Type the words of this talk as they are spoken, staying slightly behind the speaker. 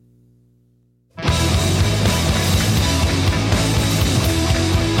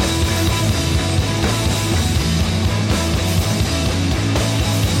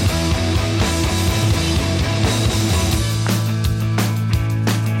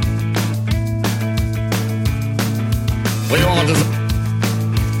We want to.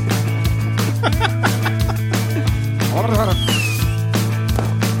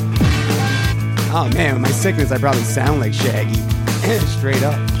 Oh man, with my sickness, I probably sound like Shaggy. Straight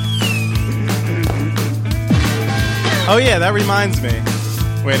up. Oh yeah, that reminds me.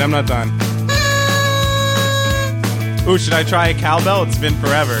 Wait, I'm not done. Ooh, should I try a cowbell? It's been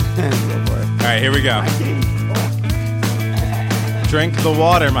forever. Go for it. All right, here we go. I can't even talk. Drink the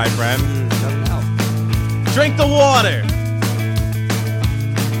water, my friend. Doesn't help. Drink the water.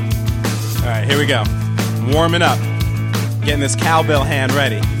 All right, here we go. Warming up. Getting this cowbell hand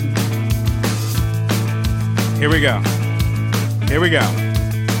ready. Here we go. Here we go.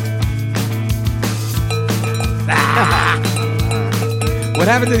 What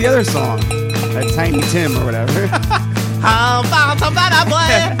happened to the other song? That Tiny Tim or whatever. I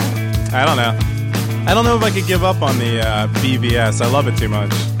don't know. I don't know if I could give up on the BVS. I love it too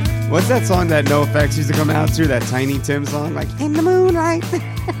much. What's that song that NoFX used to come out to? That Tiny Tim song? Like, in the moonlight.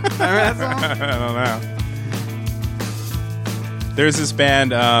 Remember that song? I don't know. There's this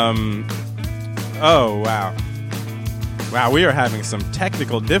band, oh, wow. Wow, we are having some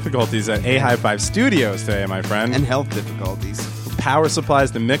technical difficulties at A High Five Studios today, my friend. And health difficulties. Power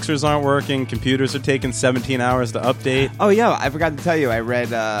supplies, the mixers aren't working, computers are taking 17 hours to update. Oh, yo, I forgot to tell you, I read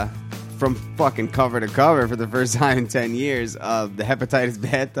from fucking cover to cover for the first time in 10 years of the Hepatitis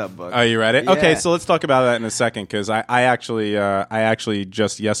Bathtub book. Oh, you read it? Yeah. Okay, so let's talk about that in a second, because I actually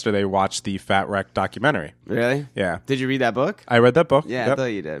just yesterday watched the Fat Wreck documentary. Really? Yeah. Did you read that book? I read that book. Yeah, Yep. I thought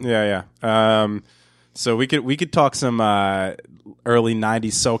you did. Yeah. So we could talk some early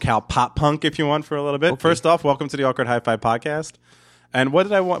 90s SoCal pop punk if you want for a little bit. Okay. First off, welcome to the Awkward Hi-Fi podcast. And what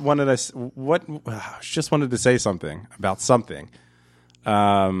did I want? I just wanted to say something about something.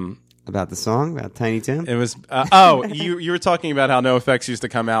 About the song? About Tiny Tim? It was you were talking about how NoFX used to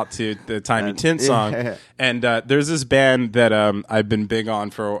come out to the Tiny Tim song. Yeah. And there's this band that I've been big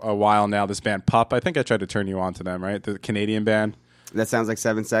on for a while now, this band Pup. I think I tried to turn you on to them, right? The Canadian band. That sounds like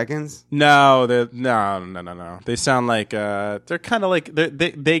 7 Seconds? No. They sound like they're kind of like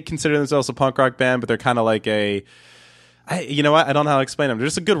they consider themselves a punk rock band, but they're kind of like you know what? I don't know how to explain them. They're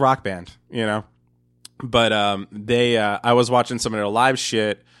just a good rock band, you know. But I was watching some of their live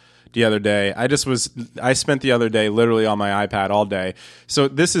shit the other day. I spent the other day literally on my iPad all day. So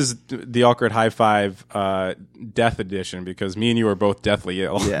this is the Awkward High Five Death Edition, because me and you are both deathly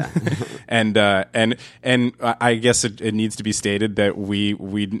ill. Yeah. and I guess it needs to be stated that we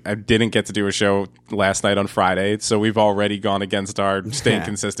didn't get to do a show last night on Friday, so we've already gone against our staying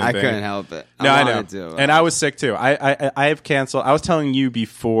consistent I thing. couldn't help it. I know. To, and I was sick too. I have canceled. I was telling you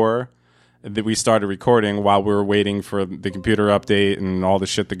before that we started recording while we were waiting for the computer update and all the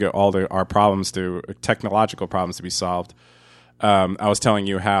shit to go, our technological problems to be solved. I was telling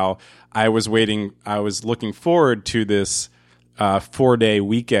you how I was looking forward to this 4-day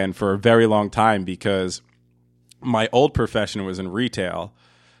weekend for a very long time, because my old profession was in retail.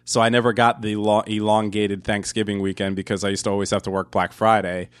 So I never got the elongated Thanksgiving weekend because I used to always have to work Black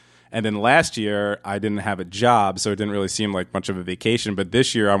Friday. And then last year, I didn't have a job, so it didn't really seem like much of a vacation. But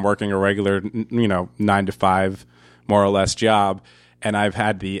this year, I'm working a regular, 9 to 5, more or less job. And I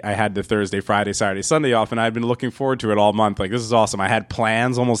had the Thursday, Friday, Saturday, Sunday off, and I've been looking forward to it all month. Like, this is awesome. I had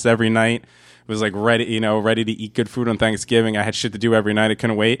plans almost every night. It was like ready to eat good food on Thanksgiving. I had shit to do every night. I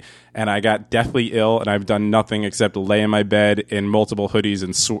couldn't wait. And I got deathly ill, and I've done nothing except lay in my bed in multiple hoodies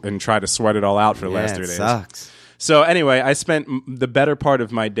and try to sweat it all out for the last 3 days. It sucks. So anyway, I spent the better part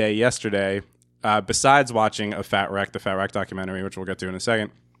of my day yesterday, besides watching the Fat Wreck documentary, which we'll get to in a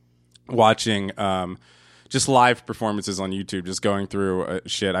second, watching just live performances on YouTube, just going through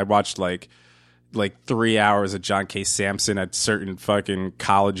shit. I watched like 3 hours of John K. Samson at certain fucking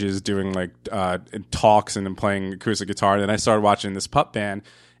colleges doing like talks and then playing acoustic guitar. And then I started watching this Pup band,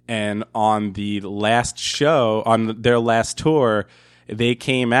 and on the last show, on their last tour, they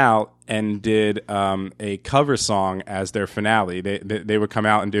came out and did a cover song as their finale. They would come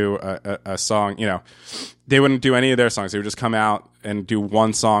out and do a song. They wouldn't do any of their songs. They would just come out and do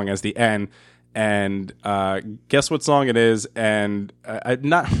one song as the end. And guess what song it is? And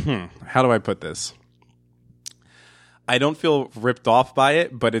how do I put this? I don't feel ripped off by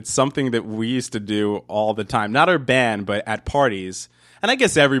it, but it's something that we used to do all the time. Not our band, but at parties. And I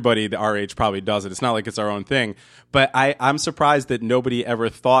guess everybody our age probably does it. It's not like it's our own thing. But I'm surprised that nobody ever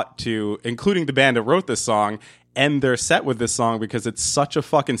thought to, including the band that wrote this song, end their set with this song because it's such a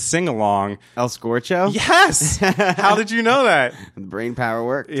fucking sing-along. El Scorcho? Yes! How did you know that? Brain power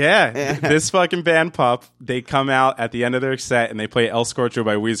work. Yeah. This fucking band Pup, they come out at the end of their set and they play El Scorcho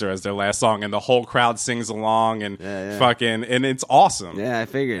by Weezer as their last song, and the whole crowd sings along and fucking, and it's awesome. Yeah, I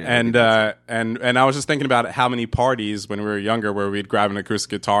figured. And I was just thinking about how many parties when we were younger where we'd grab an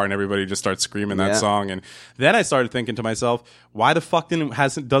acoustic guitar and everybody just starts screaming that song. And then I started thinking to myself, why the fuck doesn't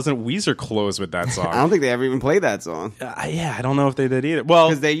Weezer close with that song? I don't think they ever even played that song. Yeah, I don't know if they did either. Well,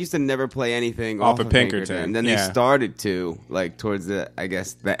 because they used to never play anything off of Pinkerton. And then they started to, like, towards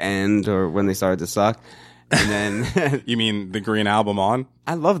the end or when they started to suck. And then you mean the Green Album on?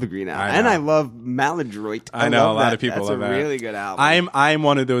 I love the Green Album, and I love Maladroit. I know a lot of people love that. That's a really good album. I'm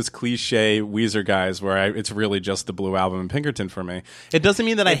one of those cliche Weezer guys where it's really just the Blue Album and Pinkerton for me. It doesn't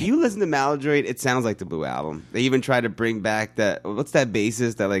mean that if you listen to Maladroit, it sounds like the Blue Album. They even try to bring back what's that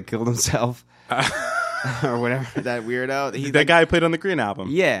bassist that like killed himself? Or whatever, that weirdo. That guy who played on the Green Album.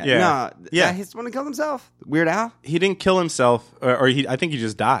 He's the one who killed himself. Weird Al. He didn't kill himself, I think he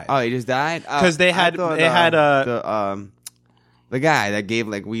just died. Oh, he just died because the guy that gave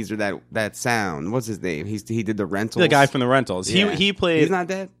like Weezer that sound. What's his name? He did the Rentals. The guy from the Rentals. Yeah. He played. He's not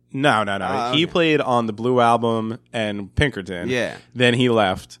dead. No. He okay. played on the Blue Album and Pinkerton. Yeah. Then he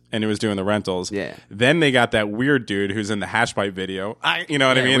left and he was doing the Rentals. Yeah. Then they got that weird dude who's in the Hashpipe video. You know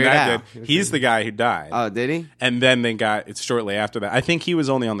what I mean? Weird That Al. dude. He's the guy who died. Oh, did he? And then it's shortly after that. I think he was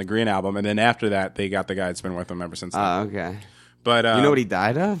only on the Green Album, and then after that, they got the guy that's been with them ever since then. Oh, okay. But you know what he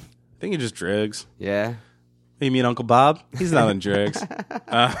died of? I think he just drugs. Yeah. You mean Uncle Bob? He's not on drugs.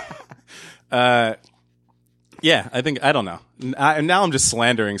 Yeah, I don't know. Now I'm just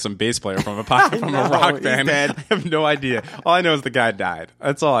slandering some bass player from a rock band. Dead. I have no idea. All I know is the guy died.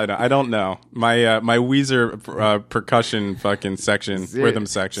 That's all I know. I don't know. My Weezer percussion fucking section, rhythm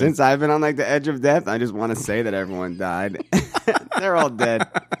section. Since I've been on like the edge of death, I just want to say that everyone died. They're all dead.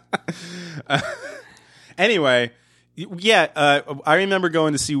 Anyway. Yeah, I remember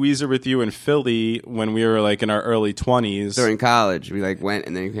going to see Weezer with you in Philly when we were like in our early 20s. During college, we like went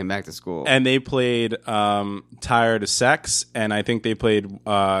and then came back to school. And they played Tired of Sex, and I think they played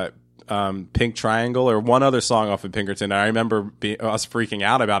Pink Triangle or one other song off of Pinkerton. I remember us freaking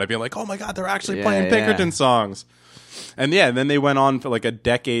out about it, being like, oh my God, they're actually playing Pinkerton songs. And then they went on for like a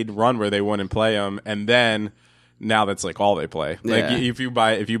decade run where they wouldn't play them, and then... Now that's like all they play. Like if you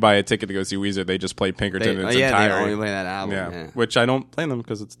buy a ticket to go see Weezer, they just play Pinkerton in its entirety. They only play that album. Yeah. Which I don't play them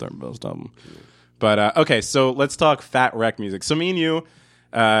because it's their best album. But okay, so let's talk Fat Wreck music. So me and you,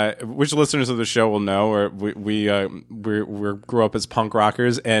 which listeners of the show will know, or we grew up as punk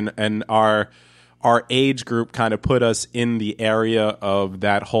rockers, and our age group kind of put us in the area of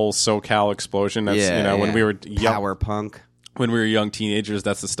that whole SoCal explosion. That's when we were young, power punk. When we were young teenagers,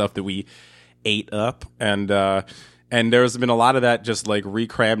 that's the stuff that we ate up, and there's been a lot of that just like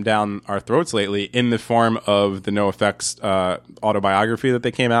recrammed down our throats lately in the form of the NoFX autobiography that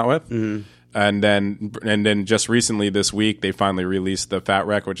they came out with. Mm-hmm. And then just recently this week they finally released the Fat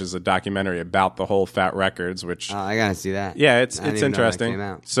Wreck, which is a documentary about the whole Fat Records, which I gotta see that. Yeah, it's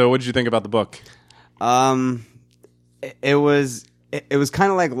interesting. So what did you think about the book? It was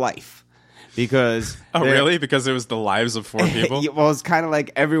kind of like life. Because really? Because it was the lives of four people? Well, it's kind of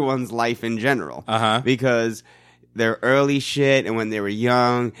like everyone's life in general. Because their early shit and when they were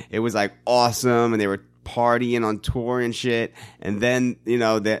young, it was like awesome and they were partying on tour and shit. And then,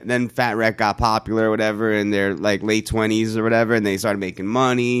 then Fat Wreck got popular or whatever in their like late 20s or whatever, and they started making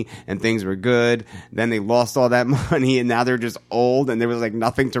money and things were good. Then they lost all that money and now they're just old and there was like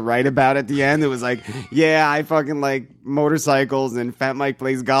nothing to write about at the end. It was like, yeah, I fucking like motorcycles and Fat Mike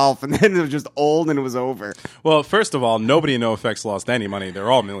plays golf, and then it was just old and it was over. Well, first of all, nobody in NoFX lost any money.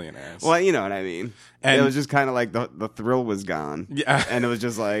 They're all millionaires. Well, you know what I mean. And it was just kind of like the thrill was gone. Yeah. And it was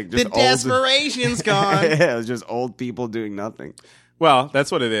just like... the desperation's gone. Yeah, it was just old people doing nothing. Well,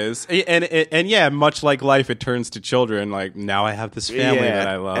 that's what it is. And yeah, much like life, it turns to children. Like, now I have this family that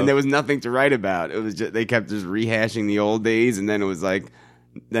I love. And there was nothing to write about. It was just, they kept just rehashing the old days, and then it was like...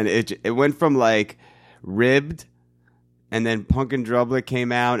 Then it went from like Ribbed... And then Punk and Drublic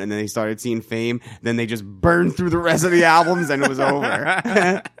came out, and then they started seeing Fame. Then they just burned through the rest of the albums, and it was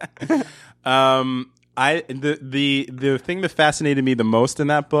over. The thing that fascinated me the most in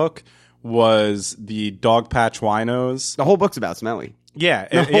that book was the Dogpatch Winos. The whole book's about Smelly.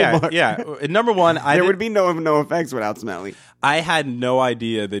 Yeah. Number one, there would be no effects without Smelly. I had no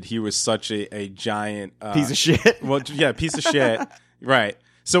idea that he was such a giant piece of shit. Well, yeah, piece of shit. Right.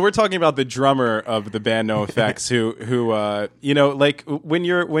 So we're talking about the drummer of the band NoFX, who like when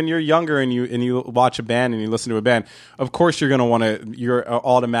you're younger and you watch a band and you listen to a band, of course you're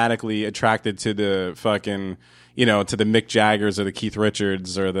automatically attracted to the fucking, to the Mick Jaggers or the Keith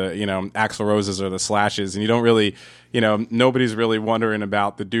Richards or the, Axl Roses or the Slashes. And you don't really, nobody's really wondering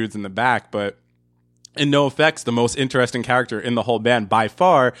about the dudes in the back. But in NoFX, the most interesting character in the whole band by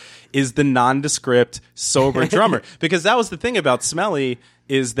far is the nondescript, sober drummer. Because that was the thing about Smelly,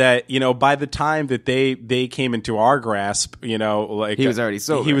 is that, by the time that they came into our grasp, he was already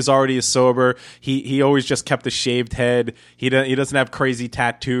sober. He was already sober. He always just kept a shaved head. He doesn't have crazy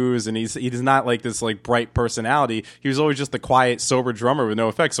tattoos, and he's not like this like bright personality. He was always just the quiet, sober drummer with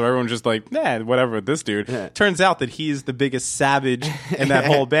NoFX. So everyone's just like, whatever with this dude. Yeah. Turns out that he's the biggest savage in that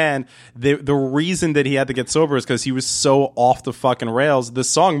whole band. The reason that he had to get sober is because he was so off the fucking rails. The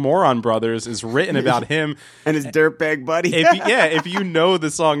song Moron Brothers is written about him and his dirtbag buddy. If you know the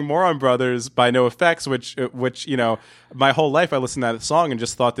song Moron Brothers by NoFX, which my whole life I listened to that song and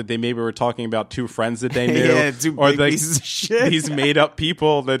just thought that they maybe were talking about two friends that they knew, two or big like pieces of shit. These made up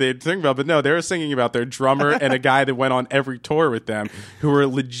people that they'd sing about. But no, they were singing about their drummer and a guy that went on every tour with them, who were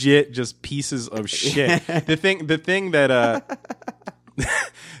legit just pieces of shit. The thing that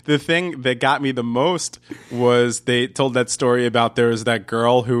the thing that got me the most was they told that story about there was that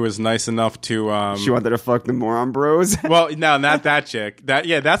girl who was nice enough to she wanted to fuck the Moron Bros. Well, no, not that chick.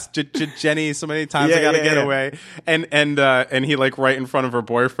 That's Jenny. So many times I gotta get away. And he like right in front of her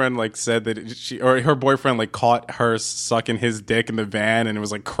boyfriend like said that her boyfriend like caught her sucking his dick in the van and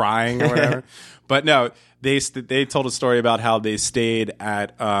was like crying or whatever. But no, they told a story about how they stayed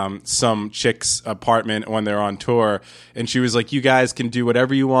at some chick's apartment when they're on tour, and she was like, "You guys can do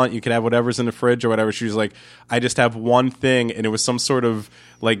whatever you want. You can have whatever's in the fridge or whatever." She was like, "I just have one thing," and it was some sort of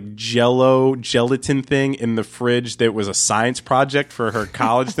like gelatin thing in the fridge that was a science project for her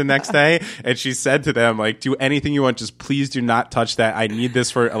college the next day. And she said to them, like, "Do anything you want, just please do not touch that. I need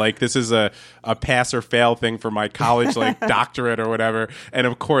this for like this is a pass or fail thing for my college like doctorate or whatever." And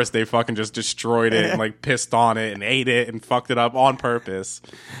of course they fucking just destroyed it and like pissed on it and ate it and fucked it up on purpose.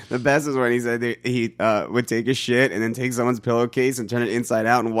 The best is when he said he would take a shit and then take someone's pillowcase and turn it inside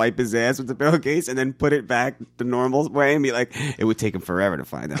out and wipe his ass with the pillowcase and then put it back the normal way and be like, it would take him forever to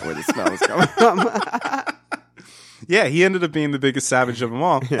find out where the smell was coming from. Yeah, he ended up being the biggest savage of them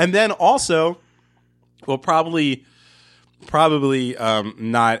all. And then also, well, probably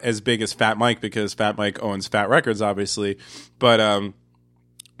not as big as Fat Mike, because Fat Mike owns Fat Records, obviously, but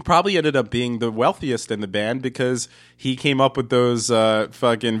probably ended up being the wealthiest in the band because he came up with those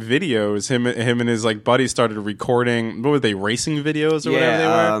fucking videos. Him and his like buddies started recording. What were they, racing videos or whatever they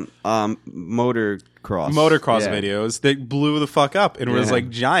were? Motocross videos that blew the fuck up and was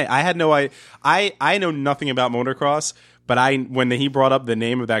like giant. I know nothing about motocross. But when he brought up the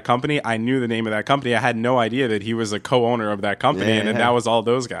name of that company, I knew the name of that company. I had no idea that he was a co-owner of that company, and that was all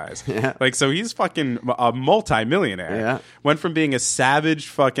those guys. Yeah. Like, so he's fucking a multi-millionaire. Yeah. Went from being a savage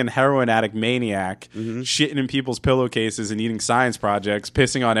fucking heroin addict maniac, shitting in people's pillowcases and eating science projects,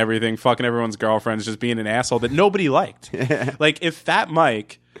 pissing on everything, fucking everyone's girlfriends, just being an asshole that nobody liked. Yeah. Like, if Fat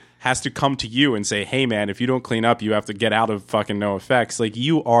Mike has to come to you and say, "Hey man, if you don't clean up, you have to get out of fucking NoFX," like,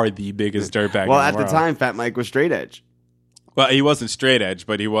 you are the biggest dirtbag. Well, in at the world. The time, Fat Mike was straight edge. Well, he wasn't straight edge,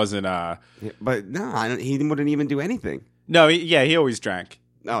 but he wasn't. But no, he wouldn't even do anything. No, he always drank.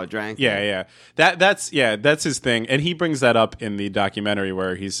 Oh, drank. Yeah. That's his thing, and he brings that up in the documentary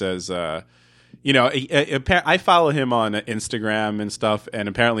where he says, I follow him on Instagram and stuff, and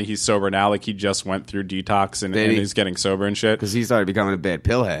apparently he's sober now. Like, he just went through detox and he's getting sober and shit because he started becoming a bad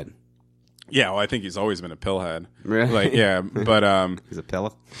pillhead. Yeah, well, I think he's always been a pillhead. Really? Like, yeah, but he's a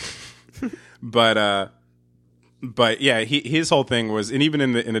pillow. But yeah, his whole thing was, and even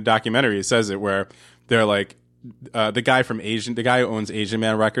in the documentary, he says it where they're like, the guy who owns Asian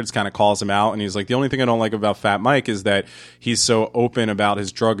Man Records kind of calls him out, and he's like, the only thing I don't like about Fat Mike is that he's so open about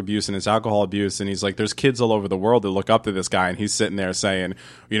his drug abuse and his alcohol abuse, and he's like, there's kids all over the world that look up to this guy, and he's sitting there saying,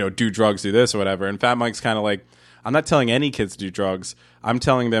 do drugs, do this or whatever, and Fat Mike's kind of like, I'm not telling any kids to do drugs. I'm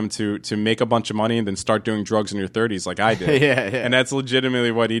telling them to make a bunch of money and then start doing drugs in your 30s like I did. Yeah. And that's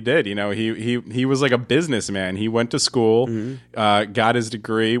legitimately what he did. He was like a businessman. He went to school, got his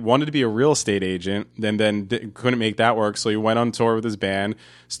degree, wanted to be a real estate agent, then couldn't make that work. So he went on tour with his band,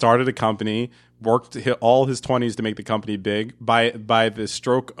 started a company, worked all his 20s to make the company big. By the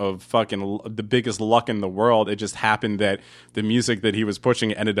stroke of fucking the biggest luck in the world, it just happened that the music that he was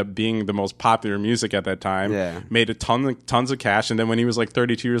pushing ended up being the most popular music at that time. Yeah. Made tons of cash, and then when he was like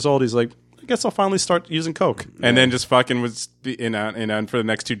 32 years old, he's like, I guess I'll finally start using coke. Yeah. And then just fucking was for the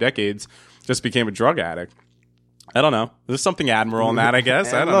next 2 decades just became a drug addict. I don't know. There's something admirable in that, I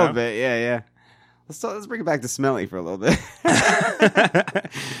guess. I don't know. A little bit, yeah. let's bring it back to Smelly for a little bit.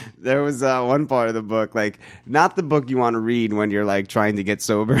 There was one part of the book, like, not the book you want to read when you're like trying to get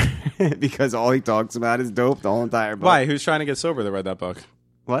sober, because all he talks about is dope the whole entire book. Why? Who's trying to get sober that read that book?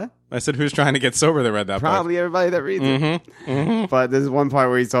 What? I said, who's trying to get sober that read that book? Probably everybody that reads it. But there's one part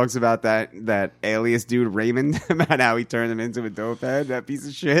where he talks about that alias dude Raymond, about how he turned him into a dope head, that piece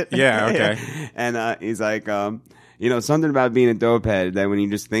of shit. Yeah, okay. And he's like, something about being a dope head, that when you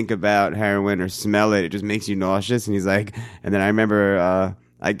just think about heroin or smell it, it just makes you nauseous. And he's like, and then I remember,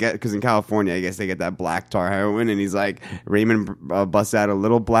 because in California, I guess they get that black tar heroin. And he's like, Raymond busts out a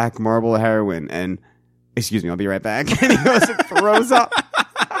little black marble heroin. And, excuse me, I'll be right back. And he goes and throws up.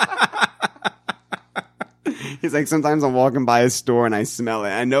 He's like, sometimes I'm walking by a store and I smell it.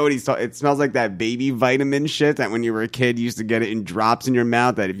 I know what he's talking. It smells like that baby vitamin shit that when you were a kid, you used to get it in drops in your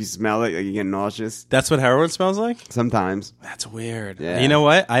mouth, that if you smell it, like, you get nauseous. That's what heroin smells like? Sometimes. That's weird. Yeah. You know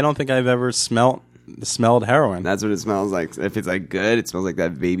what? I don't think I've ever smelled heroin. That's what it smells like. If it's like good, it smells like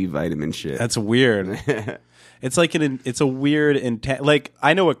that baby vitamin shit. That's weird. It's like it's a weird intent. Like,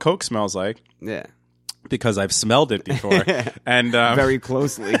 I know what Coke smells like. Yeah. Because I've smelled it before. And very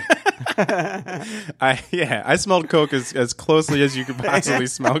closely. I smelled Coke as closely as you could possibly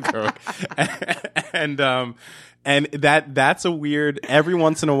smell Coke. And that's a weird, every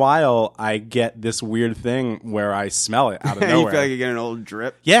once in a while I get this weird thing where I smell it out of nowhere. You feel like you get an old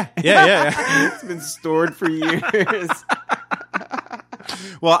drip? Yeah. It's been stored for years.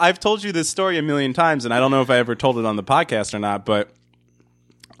 Well, I've told you this story a million times, and I don't know if I ever told it on the podcast or not, but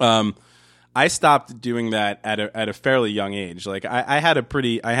I stopped doing that at a fairly young age. Like, I had a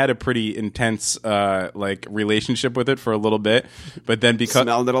pretty intense like relationship with it for a little bit, but then because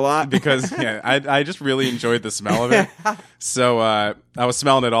smelled it a lot, because I just really enjoyed the smell of it. So I was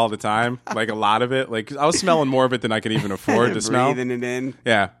smelling it all the time, like a lot of it. Like, I was smelling more of it than I could even afford to smell. Breathing it in.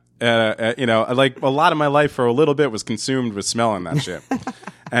 Yeah. Like, a lot of my life for a little bit was consumed with smelling that shit.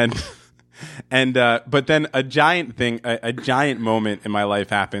 But then a giant moment in my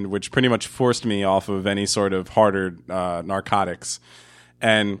life happened, which pretty much forced me off of any sort of harder narcotics.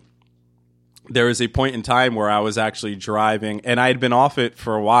 And there was a point in time where I was actually driving, and I had been off it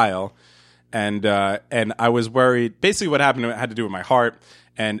for a while, and I was worried. Basically, what happened had to do with my heart.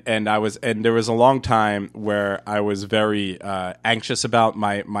 And there was a long time where I was very anxious about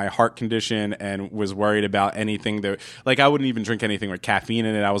my heart condition, and was worried about anything that, like, I wouldn't even drink anything with caffeine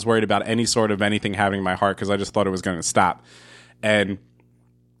in it. I was worried about any sort of anything having my heart, because I just thought it was going to stop. And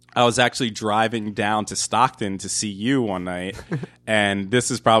I was actually driving down to Stockton to see you one night, and it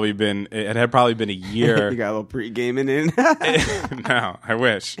had probably been a year. You got a little pre-gaming in? No, I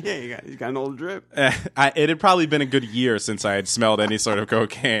wish. Yeah, you got an old drip. It had probably been a good year since I had smelled any sort of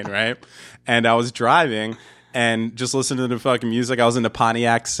cocaine, right? And I was driving and just listening to the fucking music. I was in the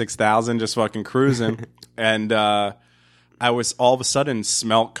Pontiac 6000, just fucking cruising, and I was all of a sudden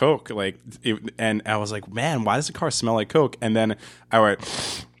smelled Coke, and I was like, man, why does the car smell like Coke? And then I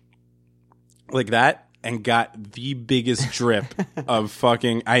went like that and got the biggest drip of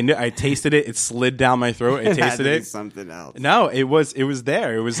fucking. I tasted it. It slid down my throat. I tasted it. Something else. No, it was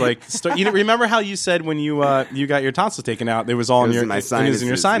there. It was like, remember how you said when you got your tonsil taken out, it was all in your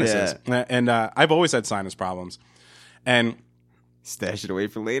sinuses. Yeah. And I've always had sinus problems, and stash it away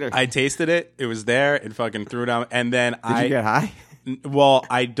for later. I tasted it. It was there. It fucking threw down. And then Did you get high? Well,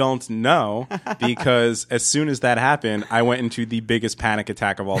 I don't know, because as soon as that happened, I went into the biggest panic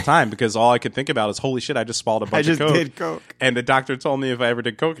attack of all time, because all I could think about is, holy shit, I just swallowed a bunch of Coke. I just did Coke. And the doctor told me if I ever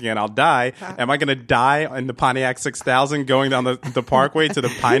did Coke again, I'll die. Am I going to die in the Pontiac 6000 going down the parkway to the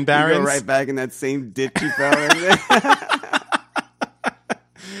Pine Barrens? You go right back in that same ditch you fell in.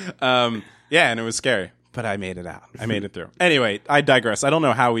 Yeah, and it was scary, but I made it out. I made it through. Anyway, I digress. I don't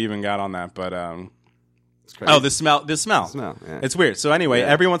know how we even got on that, but oh, the smell. Yeah. It's weird. So anyway,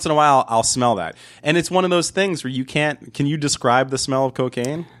 every once in a while, I'll smell that. And it's one of those things where can you describe the smell of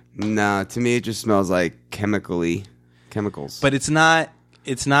cocaine? No, to me, it just smells like chemicals. But it's not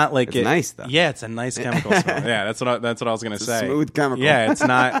like it's nice, though. Yeah, it's a nice chemical smell. Yeah, that's what I was going to say. Smooth chemical. Yeah, it's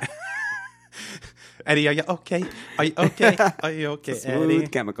not. Eddie, are you okay? Are you okay? Are you okay, smooth Eddie?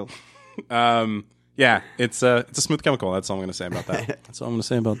 Chemical. Yeah, it's a smooth chemical. That's all I'm going to say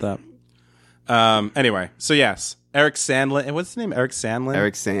about that. Anyway, so yes, Eric Sandlin. And what's his name? Eric Sandlin?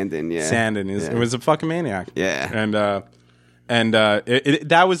 Eric Sandin, yeah. Sandin it was a fucking maniac. Yeah. And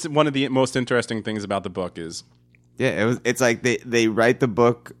that was one of the most interesting things about the book is. Yeah, it's like they write the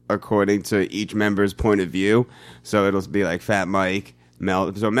book according to each member's point of view. So it'll be like Fat Mike,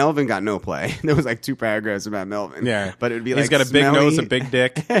 So Melvin got no play. There was like 2 paragraphs about Melvin. Yeah, but it'd be he's like got a big Smelly, nose, a big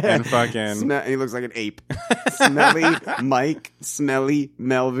dick, and fucking. He looks like an ape. Smelly, Mike, Smelly,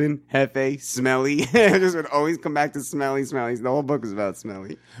 Melvin, Hefe, Smelly. I just would always come back to Smelly. The whole book was about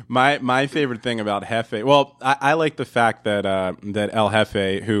Smelly. My favorite thing about Hefe, well, I like the fact that that El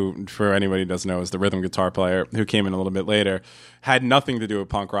Jefe, who for anybody who doesn't know is the rhythm guitar player who came in a little bit later, had nothing to do with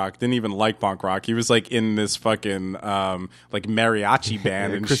punk rock. Didn't even like punk rock. He was like in this fucking like mariachi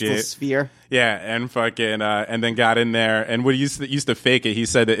band and Crystal shit. Sphere. Yeah, and fucking and then got in there. And what he used to fake it. He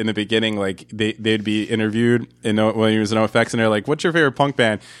said that in the beginning, like they'd be interviewed when he was in NoFX, and they're like, "What's your favorite punk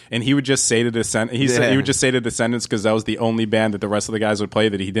band?" And he would just say to he would just say to Descendants because that was the only band that the rest of the guys would play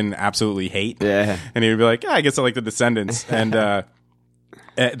that he didn't absolutely hate. Yeah, and he would be like, "Yeah, I guess I like the Descendants." And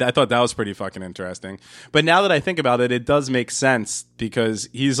I thought that was pretty fucking interesting. But now that I think about it, it does make sense because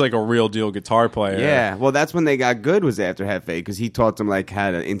he's like a real deal guitar player. Yeah, well, that's when they got good, was after Hefe, because he taught them like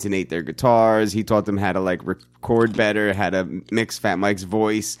how to intonate their guitars. He taught them how to like record better, how to mix Fat Mike's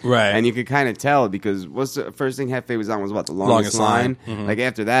voice. Right. And you could kind of tell because what's the first thing Hefe was on was what, The Longest Line? Mm-hmm. Like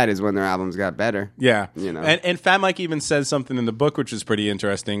after that is when their albums got better. Yeah. You know. And Fat Mike even says something in the book which is pretty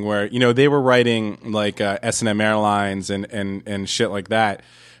interesting where, you know, they were writing like S&M Airlines and shit like that.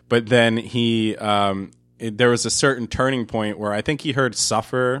 But then there was a certain turning point where I think he heard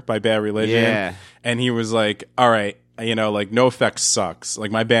Suffer by Bad Religion. Yeah. And he was like, all right, you know, like NoFX sucks.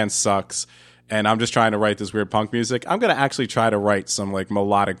 Like my band sucks. And I'm just trying to write this weird punk music. I'm going to actually try to write some like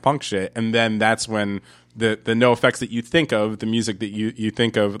melodic punk shit. And then that's when the NoFX that you think of, the music that you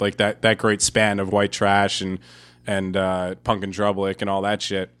think of, like that great span of White Trash and Punk and Drublick and all that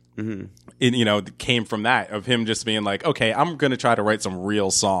shit. Mm-hmm. It, you know, came from that of him just being like, okay, I'm gonna try to write some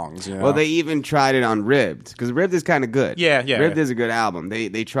real songs. You know? Well, they even tried it on Ribbed because Ribbed is kind of good. Yeah. Ribbed is a good album.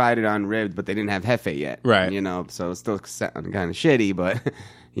 They tried it on Ribbed, but they didn't have Hefe yet. Right. You know, so it's still kind of shitty, but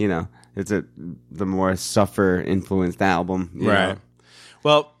you know, it's the more Suffer influenced album. Right. Know?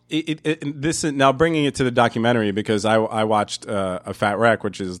 Well. This is now bringing it to the documentary because I watched a Fat Wreck,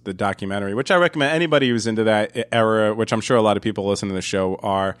 which is the documentary, which I recommend anybody who's into that era, which I'm sure a lot of people listening to the show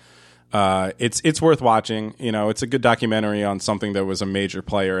are. It's worth watching. You know, it's a good documentary on something that was a major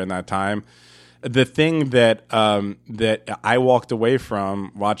player in that time. The thing that I walked away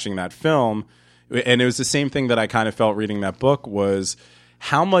from watching that film, and it was the same thing that I kind of felt reading that book, was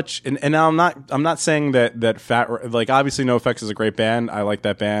how much, and now I'm not saying that Fat, like obviously NoFX is a great band. I like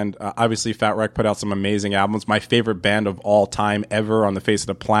that band. Obviously Fat Wreck put out some amazing albums. My favorite band of all time ever on the face of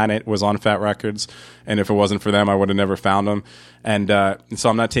the planet was on Fat Records. And if it wasn't for them, I would have never found them. And so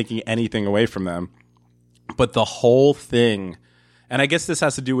I'm not taking anything away from them. But the whole thing, and I guess this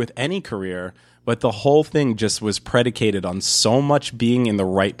has to do with any career, but the whole thing just was predicated on so much being in the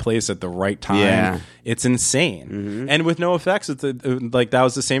right place at the right time. Yeah. It's insane. Mm-hmm. And with NoFX, it's like that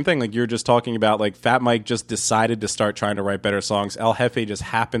was the same thing. Like you were just talking about, like Fat Mike just decided to start trying to write better songs. El Jefe just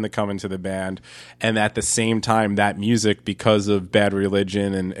happened to come into the band, and at the same time, that music, because of Bad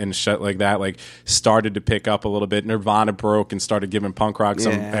Religion and shit like that, like started to pick up a little bit. Nirvana broke and started giving punk rock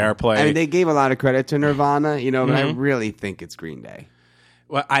some airplay. I mean, they gave a lot of credit to Nirvana, you know, but I really think it's Green Day.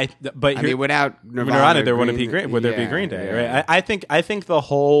 Well, I mean, without Nirvana, there wouldn't be Green. Would there be Green Day? Right? I think the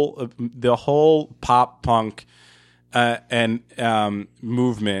whole pop punk and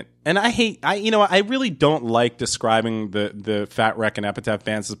movement, and I really don't like describing the Fat Wreck and Epitaph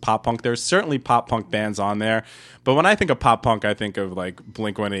bands as pop punk. There's certainly pop punk bands on there, but when I think of pop punk, I think of like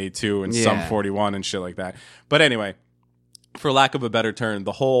Blink-182 and Sum 41 and shit like that. But anyway, for lack of a better term,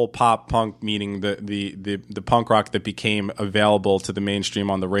 the whole pop punk, meaning the punk rock that became available to the mainstream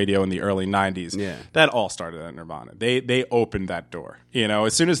on the radio in the early 90s, that all started at Nirvana. They opened that door. You know,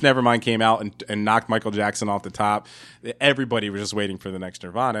 as soon as Nevermind came out and knocked Michael Jackson off the top, everybody was just waiting for the next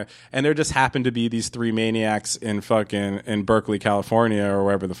Nirvana. And there just happened to be these three maniacs in Berkeley, California, or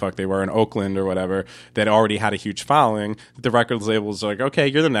wherever the fuck they were, in Oakland or whatever, that already had a huge following. The record label was like, okay,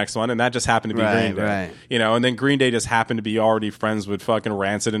 you're the next one. And that just happened to be Green Day. Right. You know, and then Green Day just happened to be already friends with fucking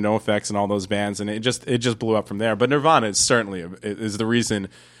Rancid and NoFX and all those bands, and it just blew up from there. But Nirvana is certainly is the reason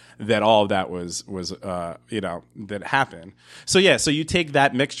that all of that was you know, that happened. So you take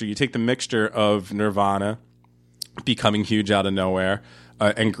that mixture, you take the mixture of Nirvana becoming huge out of nowhere,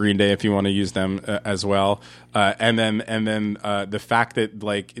 and Green Day, if you want to use them as well, and then the fact that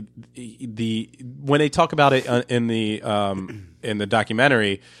like when they talk about it in the in the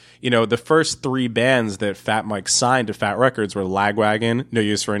documentary, you know, the first 3 bands that Fat Mike signed to Fat Records were Lagwagon, No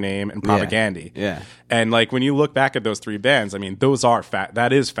Use for a Name, and Propaganda. Yeah. And like when you look back at those 3 bands, I mean, those are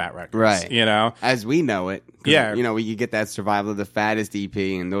that is Fat Records, right? You know, as we know it. Yeah, you know, you get that Survival of the Fattest EP,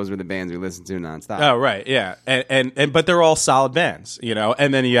 and those were the bands we listened to nonstop. Oh, right, yeah, and but they're all solid bands, you know.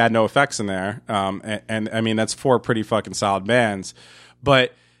 And then you add No Effects in there, and I mean that's 4 pretty fucking solid bands.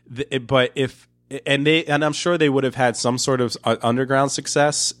 But if and I'm sure they would have had some sort of underground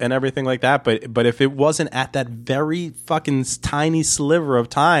success and everything like that. But if it wasn't at that very fucking tiny sliver of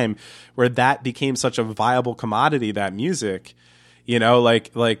time where that became such a viable commodity, that music, you know,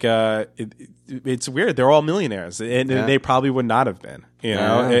 it's weird. They're all millionaires, and they probably would not have been. You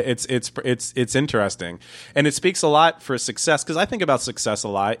know, it's interesting, and it speaks a lot for success, because I think about success a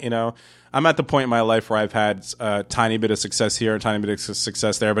lot. You know, I'm at the point in my life where I've had a tiny bit of success here, a tiny bit of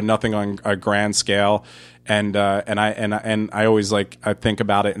success there, but nothing on a grand scale. And I always I think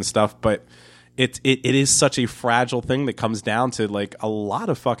about it and stuff, but it is such a fragile thing that comes down to like a lot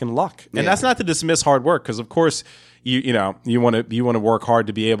of fucking luck. And that's not to dismiss hard work, because of course you want to work hard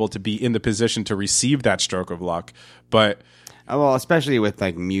to be able to be in the position to receive that stroke of luck, but. Well, especially with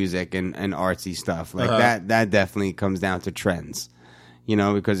like music and artsy stuff like that definitely comes down to trends. You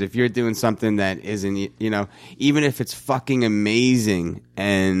know, because if you're doing something that isn't, you know, even if it's fucking amazing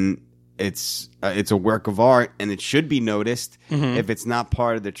and it's a work of art and it should be noticed, if it's not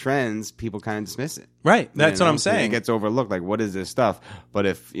part of the trends, people kind of dismiss it. Right. That's what I'm saying. It gets overlooked. Like, what is this stuff? But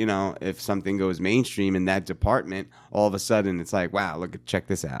if something goes mainstream in that department, all of a sudden it's like, wow, check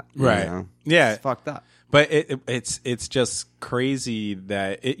this out. Right. You know? Yeah. It's fucked up. But it's just crazy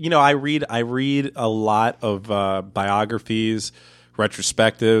that I read a lot of biographies,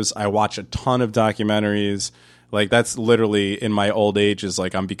 retrospectives. I watch a ton of documentaries. Like that's literally in my old age is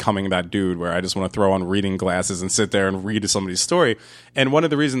like I'm becoming that dude where I just want to throw on reading glasses and sit there and read somebody's story. And one of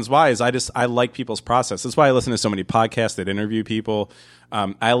the reasons why is I like people's process. That's why I listen to so many podcasts that interview people.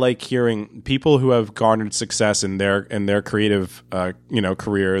 I like hearing people who have garnered success in their creative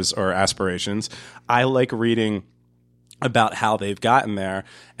careers or aspirations. I like reading about how they've gotten there,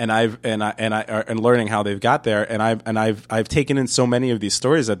 and learning how they've got there, and I've taken in so many of these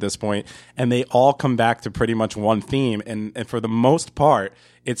stories at this point, and they all come back to pretty much one theme, and for the most part,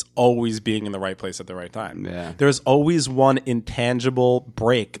 it's always being in the right place at the right time. Yeah. There's always one intangible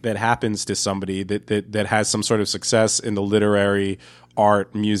break that happens to somebody that has some sort of success in the literary,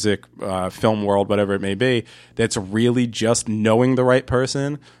 art, music, film world, whatever it may be, that's really just knowing the right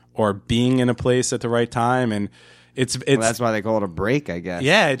person or being in a place at the right time. And it's that's why they call it a break, I guess.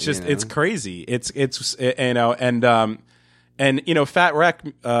 Yeah, it's just it's crazy. It's Fat Wreck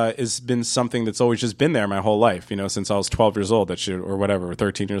has been something that's always just been there my whole life. You know, since I was 12 years old, or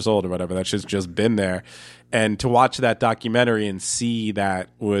 13 years old or whatever, that shit's just been there. And to watch that documentary and see that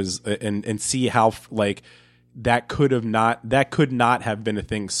was and see how like that could not have been a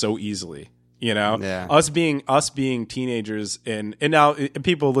thing so easily. You know, us being teenagers, and now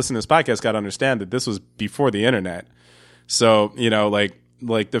people listening to this podcast got to understand that this was before the internet. So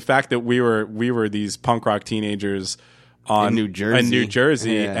like the fact that we were these punk rock teenagers in New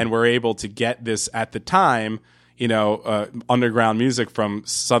Jersey, and we're able to get this at the time, underground music from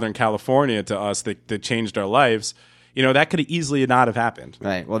Southern California to us that changed our lives. That could easily not have happened.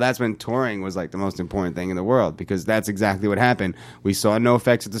 Right. Well, that's when touring was like the most important thing in the world, because that's exactly what happened. We saw No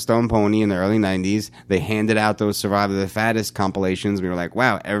Effects at the Stone Pony in the early 90s. They handed out those Survival of the Fattest compilations. We were like,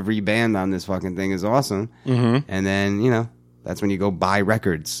 wow, every band on this fucking thing is awesome. Mm-hmm. And then, that's when you go buy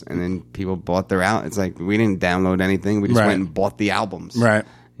records. And then people bought their out. It's like we didn't download anything. We just went and bought the albums. Right.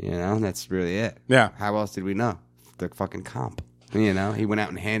 That's really it. Yeah. How else did we know? The fucking comp. He went out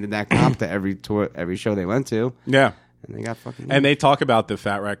and handed that comp to every tour, every show they went to. Yeah. And they got fucking. And they talk about the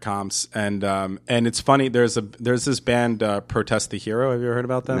Fat Wreck comps, and it's funny. There's this band, Protest the Hero. Have you ever heard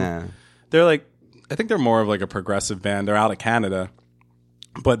about them? Nah. They're I think they're more of like a progressive band. They're out of Canada,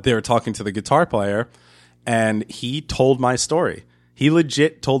 but they were talking to the guitar player, and he told my story. He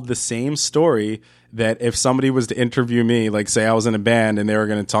legit told the same story that if somebody was to interview me, like say I was in a band and they were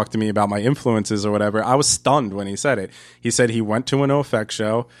going to talk to me about my influences or whatever, I was stunned when he said it. He said he went to a NoFX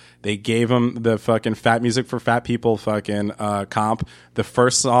show. They gave him the fucking Fat Music for Fat People fucking comp. The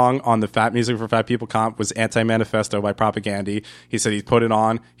first song on the Fat Music for Fat People comp was Anti-Manifesto by Propaganda. He said he put it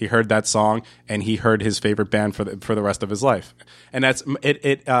on, he heard that song, and he heard his favorite band for the rest of his life. And that's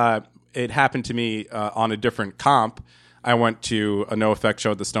it happened to me on a different comp. I went to a No Effect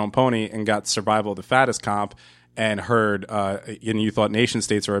show at the Stone Pony and got Survival of the Fattest comp, and heard You Thought Nation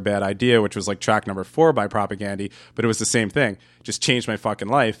States Were a Bad Idea, which was like track number 4 by Propagandhi, but it was the same thing. Just changed my fucking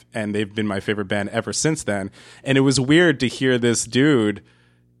life, and they've been my favorite band ever since then. And it was weird to hear this dude,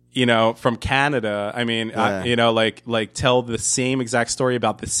 you know, from Canada. I mean, you know, like tell the same exact story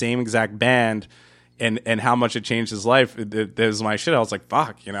about the same exact band. And how much it changed his life. That was my shit. I was like,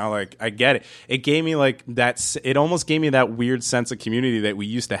 fuck, you know, like, I get it. It gave me like that, it almost gave me that weird sense of community that we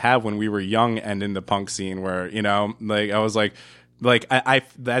used to have when we were young and in the punk scene where, you know, like, I was like, I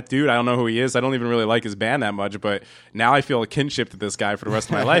that dude, I don't know who he is. I don't even really like his band that much, but now I feel a kinship to this guy for the rest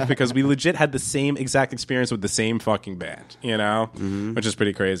of my life because we legit had the same exact experience with the same fucking band, you know, which is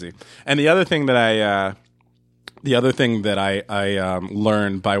pretty crazy. And the other thing that I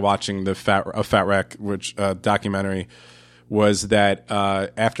learned by watching the Fat Wreck, which documentary, was that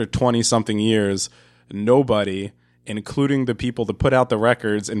after 20-something years, nobody, including the people that put out the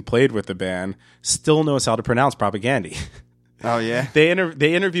records and played with the band, still knows how to pronounce Propagandhi. Oh, yeah? They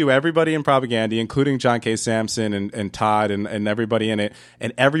interview everybody in Propagandhi, including John K. Samson and Todd and everybody in it.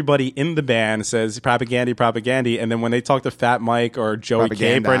 And everybody in the band says Propagandhi. And then when they talk to Fat Mike or Joey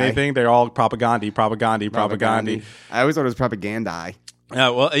Cape or anything, they're all Propagandhi. I always thought it was Propagandhi.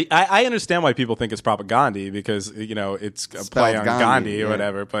 Well, I understand why people think it's Propagandhi because, you know, it's a play on Gandhi or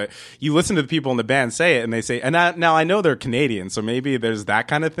whatever. But you listen to the people in the band say it and they say, and now I know they're Canadian, so maybe there's that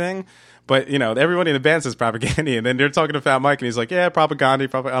kind of thing. But, you know, everybody in the band says Propagandhi, and then they're talking to Fat Mike, and he's like, yeah,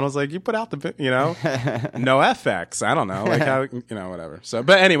 Propagandhi. And I was like, you put out the, you know, no FX. I don't know. Like, how, you know, whatever. So,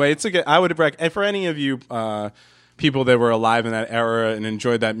 but anyway, it's a good, I would recommend, for any of you people that were alive in that era and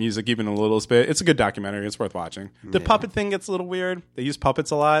enjoyed that music even a little bit, it's a good documentary. It's worth watching. The puppet thing gets a little weird. They use puppets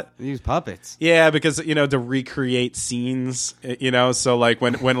a lot. They use puppets? Yeah, because, you know, to recreate scenes, you know, so like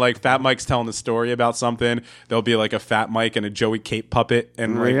when like Fat Mike's telling the story about something, there'll be like a Fat Mike and a Joey Cape puppet,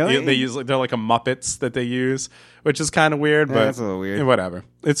 and really? they use like, they're like a Muppets that they use, which is kind of weird, but that's a little weird. Whatever.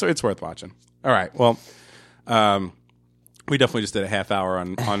 It's worth watching. All right. Well, we definitely just did a half hour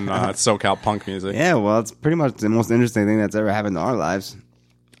on SoCal punk music. Yeah, well, it's pretty much the most interesting thing that's ever happened to our lives.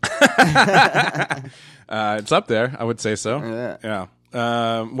 It's up there, I would say so.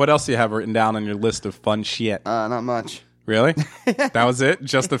 Yeah. What else do you have written down on your list of fun shit? Not much. Really? That was it?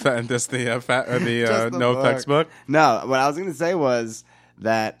 Just the NoFX book? No, what I was going to say was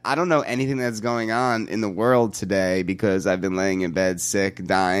that I don't know anything that's going on in the world today because I've been laying in bed sick,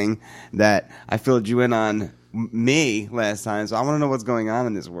 dying, that I filled you in on me last time, so I want to know what's going on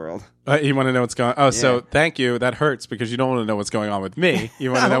in this world. You want to know what's going on? Oh, yeah. So thank you. That hurts because you don't want to know what's going on with me.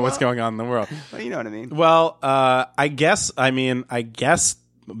 You want to know what's going on in the world. Well, you know what I mean. Well, I guess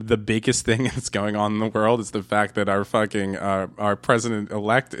the biggest thing that's going on in the world is the fact that our fucking our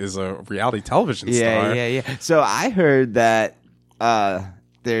president-elect is a reality television star. Yeah. So I heard that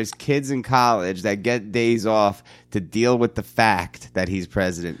there's kids in college that get days off to deal with the fact that he's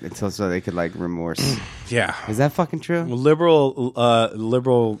president so they could like remorse. Yeah. Is that fucking true? Liberal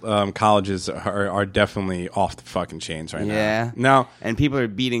colleges are definitely off the fucking chains right now. Yeah. No. And people are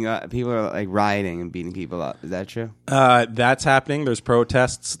like rioting and beating people up. Is that true? That's happening. There's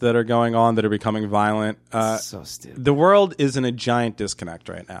protests that are going on that are becoming violent. So stupid. The world is in a giant disconnect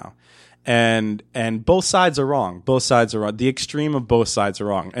right now. And both sides are wrong. Both sides are wrong. The extreme of both sides are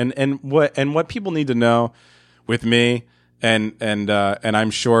wrong. And what people need to know with me, and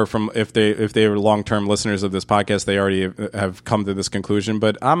I'm sure from if they were long-term listeners of this podcast, they already have come to this conclusion.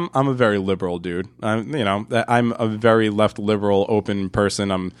 But I'm a very liberal dude. I'm a very left liberal, open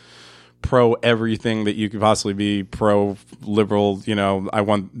person. I'm pro everything that you could possibly be, pro liberal. You know, I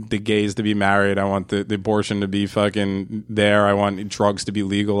want the gays to be married. I want the abortion to be fucking there. I want drugs to be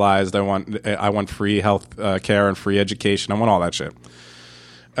legalized. I want free health care and free education. I want all that shit.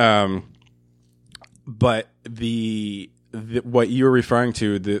 But what you're referring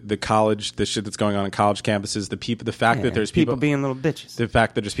to, the college, the shit that's going on in college campuses, the fact that there's people being little bitches, the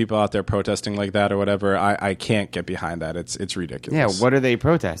fact that there's people out there protesting like that or whatever, I can't get behind that. It's ridiculous. Yeah, what are they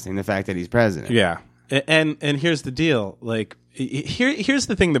protesting? The fact that he's president. Yeah, and here's the deal. Like, here's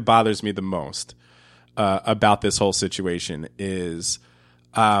the thing that bothers me the most about this whole situation is.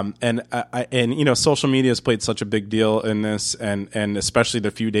 And you know, social media has played such a big deal in this, and especially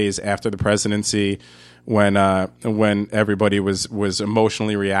the few days after the presidency, when everybody was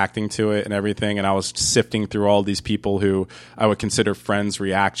emotionally reacting to it and everything, and I was sifting through all these people who I would consider friends'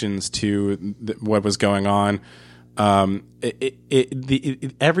 reactions to what was going on.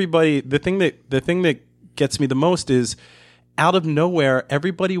 Everybody, the thing that gets me the most is, out of nowhere,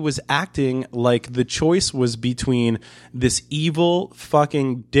 everybody was acting like the choice was between this evil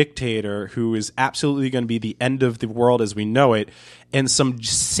fucking dictator who is absolutely going to be the end of the world as we know it, and some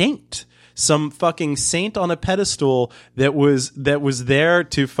saint. some fucking saint on a pedestal that was there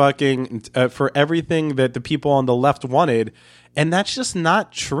to fucking for everything that the people on the left wanted, and that's just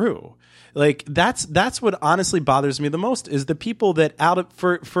not true. Like that's what honestly bothers me the most is the people that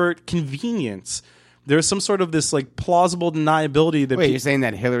for convenience. There's some sort of this like plausible deniability that. Wait, you're saying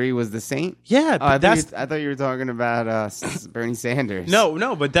that Hillary was the saint? Yeah, I thought you were talking about Bernie Sanders.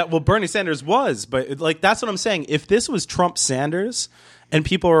 No, but Bernie Sanders was, but like that's what I'm saying. If this was Trump Sanders and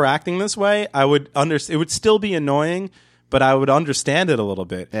people were acting this way, I would understand. It would still be annoying, but I would understand it a little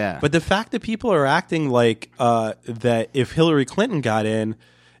bit. Yeah. But the fact that people are acting like that if Hillary Clinton got in,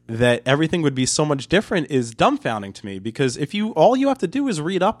 that everything would be so much different is dumbfounding to me, because if all you have to do is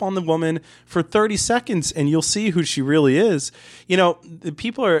read up on the woman for 30 seconds and you'll see who she really is. You know, the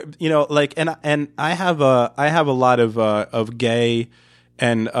people are, you know, like, and I have a lot of gay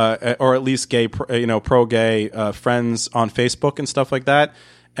and or at least gay, pro-gay friends on Facebook and stuff like that.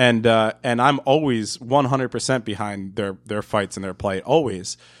 And I'm always 100% behind their fights and their plight,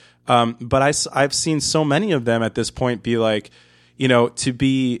 always. But I've seen so many of them at this point be like, you know, to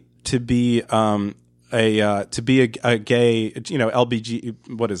be a gay, LBG,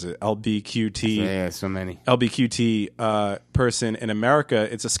 what is it? LBQT. Yeah, so many. LBQT person in America.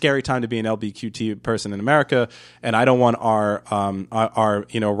 It's a scary time to be an LBQT person in America, and I don't want our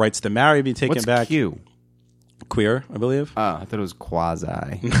rights to marry be taken back. What's Q? Queer, I believe. Oh, I thought it was quasi.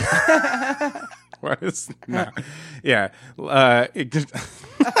 What is? No. Yeah.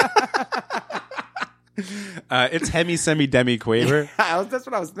 It's hemi, semi, demi, quaver. That's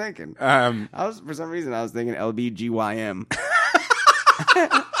what I was thinking. For some reason I was thinking LBGYM.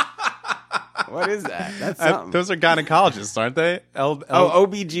 What is that? That's something. Those are gynecologists, aren't they?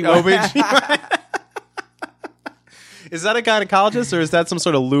 OBGYN. Is that a gynecologist, or is that some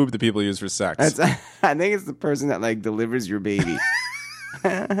sort of lube that people use for sex? I think it's the person that like delivers your baby.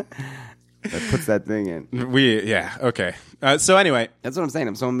 That puts that thing in. Okay. So anyway, that's what I'm saying.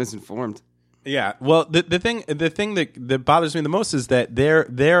 I'm so misinformed. Yeah. Well, the thing that bothers me the most is that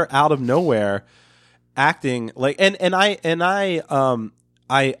they're out of nowhere acting like, and I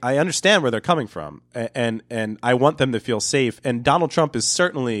understand where they're coming from, and I want them to feel safe. And Donald Trump is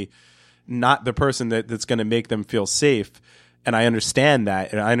certainly not the person that's going to make them feel safe. And I understand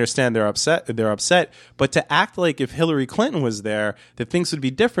that, and I understand they're upset. But to act like if Hillary Clinton was there, that things would be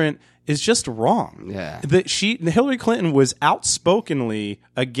different is just wrong. Yeah. Hillary Clinton was outspokenly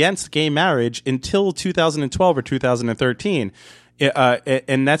against gay marriage until 2012 or 2013,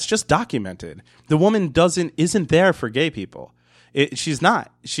 and that's just documented. The woman isn't there for gay people. She's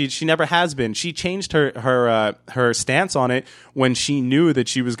not. She never has been. She changed her stance on it when she knew that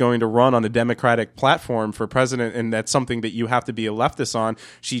she was going to run on a Democratic platform for president, and that's something that you have to be a leftist on.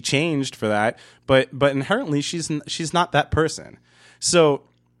 She changed for that, but inherently she's not that person. So,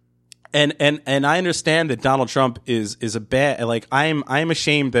 and I understand that Donald Trump is a bad. Like I'm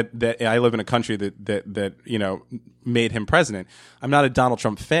ashamed that I live in a country that made him president. I'm not a Donald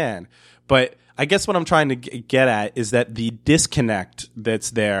Trump fan, but I guess what I'm trying to get at is that the disconnect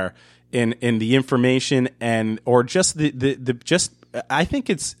that's there in the information or just I think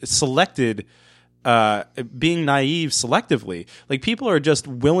it's selected, being naive selectively. Like people are just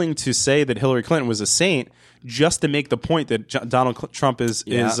willing to say that Hillary Clinton was a saint just to make the point that Donald Trump is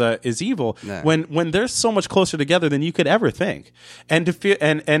evil, when they're so much closer together than you could ever think. And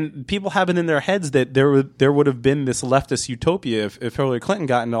and people have it in their heads that there would have been this leftist utopia if Hillary Clinton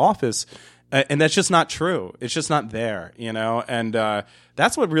got into office. And that's just not true. It's just not there, and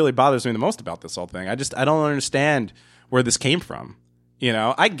that's what really bothers me the most about this whole thing. I don't understand where this came from.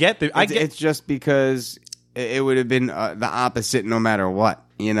 I get it's just because it would have been the opposite no matter what.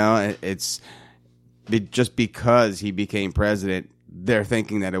 It's just because he became president, they're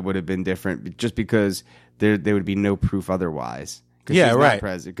thinking that it would have been different. Just because there would be no proof otherwise. Yeah, right.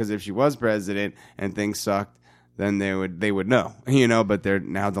 Because if she was president and things sucked, then they would know, but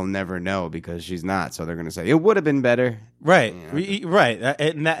they'll never know because she's not. So they're going to say it would have been better. Right. Right.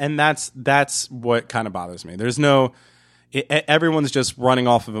 And that's what kind of bothers me. There's everyone's just running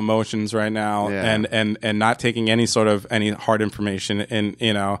off of emotions right now, and not taking any hard information, and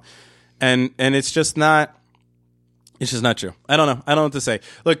it's just not true. I don't know. I don't know what to say.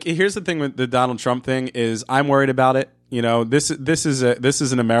 Look, here's the thing with the Donald Trump thing is I'm worried about it. This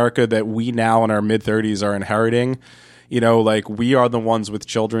is an America that we now in our mid-30s are inheriting. Like we are the ones with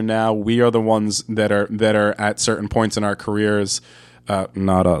children now. We are the ones that are at certain points in our careers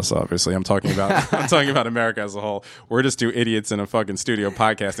Not us, obviously. I'm talking about America as a whole. We're just two idiots in a fucking studio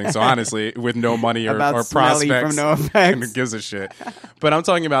podcasting. So honestly, with no money or prospects, from no effects. who gives a shit? But I'm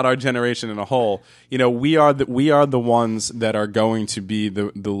talking about our generation in a whole. You know, we are the ones that are going to be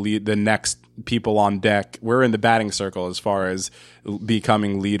the next people on deck. We're in the batting circle as far as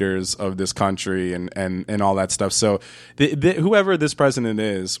becoming leaders of this country and all that stuff. So whoever this president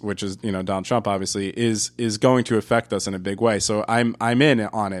is, which is, you know, Donald Trump, obviously, is going to affect us in a big way. So I'm in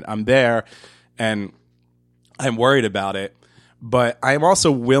on it. I'm there, and I'm worried about it. But I'm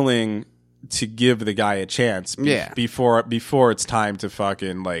also willing to give the guy a chance before it's time to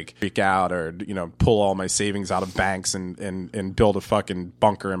fucking like freak out or, you know, pull all my savings out of banks and build a fucking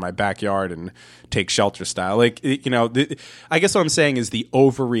bunker in my backyard and take shelter style. Like, you know, I guess what I'm saying is the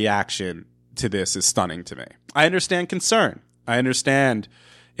overreaction to this is stunning to me. I understand concern. I understand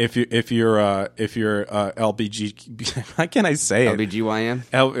if you're LBG, how can I say it? LBGYN?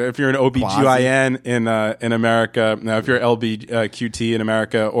 If you're an OBGYN in America, now if you're LBQT in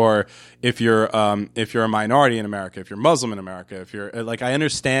America, or if you're a minority in America, if you're Muslim in America, if you're like, I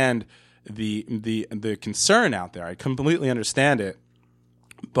understand the concern out there. I completely understand it,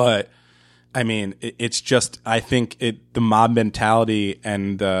 but I mean, it's just, I think the mob mentality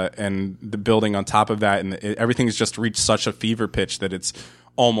and the building on top of that, and everything's just reached such a fever pitch that it's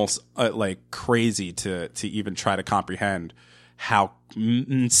almost like crazy to even try to comprehend how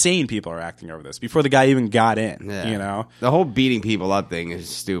insane people are acting over this before the guy even got in. Yeah. You know, the whole beating people up thing is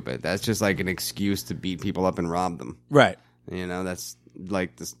stupid. That's just like an excuse to beat people up and rob them. Right. You know, that's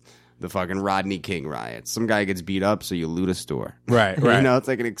like the fucking Rodney King riots. Some guy gets beat up, so you loot a store. Right. You know, it's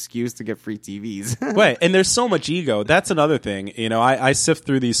like an excuse to get free TVs. Right. And there's so much ego. That's another thing. You know, I sift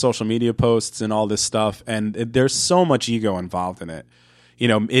through these social media posts and all this stuff, and there's so much ego involved in it. You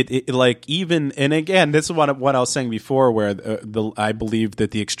know, it like even, and again, this is what I was saying before, where I believe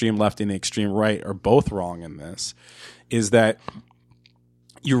that the extreme left and the extreme right are both wrong in this, is that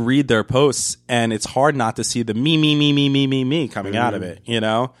you read their posts and it's hard not to see the me coming out of it, you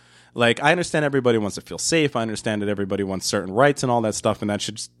know? Like, I understand everybody wants to feel safe. I understand that everybody wants certain rights and all that stuff, and that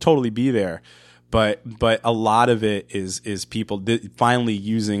should totally be there. But a lot of it is people finally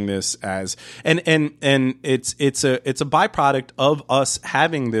using this as and it's a byproduct of us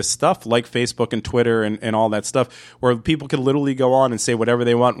having this stuff like Facebook and Twitter and all that stuff, where people can literally go on and say whatever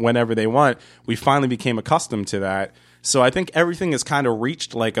they want whenever they want. We finally became accustomed to that. So I think everything has kind of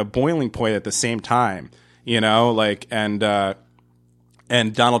reached like a boiling point at the same time, you know, like and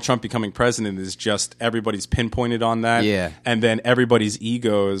Donald Trump becoming president is just everybody's pinpointed on that, and then everybody's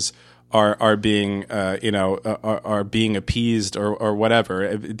egos are being are being appeased or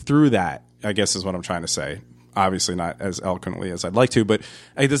whatever through that, I guess is what I'm trying to say. Obviously not as eloquently as I'd like to, but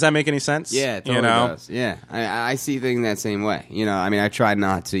does that make any sense? Yeah, it totally does. Yeah, I see things that same way. You know, I mean, I try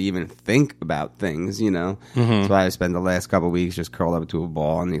not to even think about things, you know. That's why I spent the last couple of weeks just curled up to a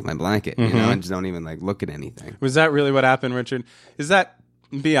ball underneath my blanket, you know, and just don't even like look at anything. Was that really what happened, Richard? Is that...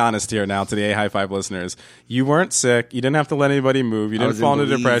 Be honest here now to the A High Five listeners. You weren't sick. You didn't have to let anybody move. You didn't fall into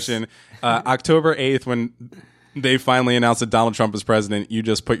depression. October 8th, when they finally announced that Donald Trump was president, you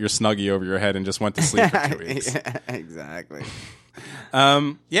just put your Snuggie over your head and just went to sleep for 2 weeks. Yeah, exactly.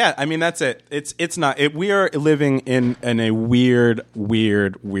 Yeah, I mean, that's it. It's not. We are living in a weird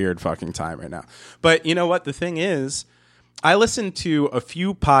fucking time right now. But you know what? The thing is, I listened to a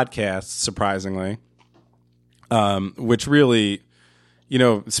few podcasts, surprisingly, which really... You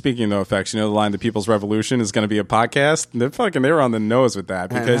know, speaking of no effects, you know, the line "The People's Revolution" is going to be a podcast. They were on the nose with that,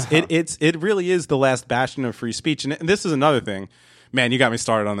 because it really is the last bastion of free speech. And this is another thing, man. You got me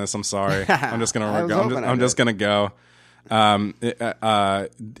started on this. I'm sorry. I'm just gonna go. I'm just gonna go.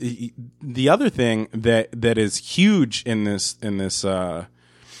 The other thing that is huge in this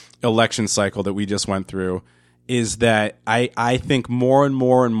election cycle that we just went through is that I think more and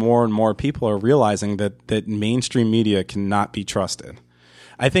more people are realizing that mainstream media cannot be trusted.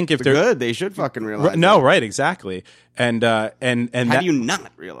 I think if they're good, they should fucking realize. No, that. Right, exactly. And how do you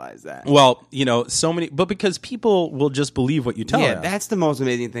not realize that? Well, you know, so many, but because people will just believe what you tell them. Yeah, that's the most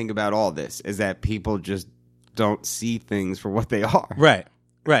amazing thing about all this, is that people just don't see things for what they are. Right.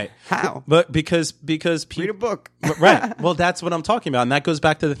 How? But because people read a book. Right. Well, that's what I'm talking about, and that goes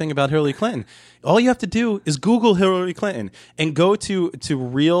back to the thing about Hillary Clinton. All you have to do is Google Hillary Clinton and go to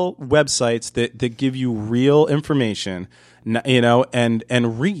real websites that give you real information, you know, and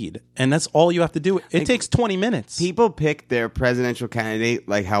read, and that's all you have to do. It takes 20 minutes. People pick their presidential candidate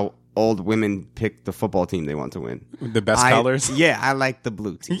like how old women pick the football team they want to win. The best colors? Yeah, I like the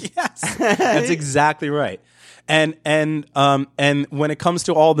blue team. Yes. That's exactly right. And when it comes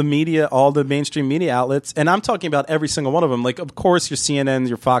to all the media, all the mainstream media outlets, and I'm talking about every single one of them, like, of course, your CNNs,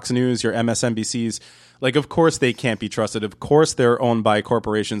 your Fox News, your MSNBCs, like, of course they can't be trusted. Of course they're owned by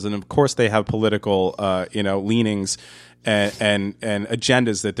corporations, and of course they have political, leanings and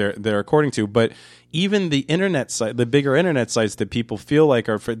agendas that they're according to. But even the internet site, the bigger internet sites that people feel like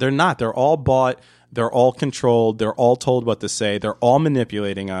they're not. They're all bought. They're all controlled. They're all told what to say. They're all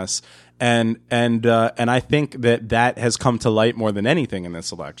manipulating us. And I think that has come to light more than anything in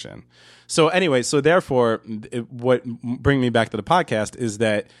this election. So anyway, therefore, what bring me back to the podcast is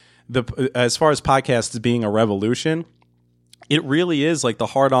that as far as podcasts being a revolution, it really is like the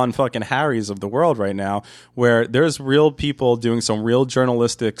hard-on fucking Harrys of the world right now, where there's real people doing some real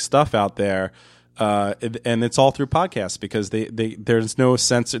journalistic stuff out there. And it's all through podcasts because there's no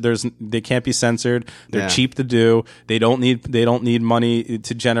censor. They can't be censored. They're cheap to do. They don't need money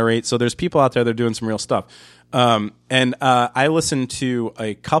to generate. So there's people out there that are doing some real stuff. And I listened to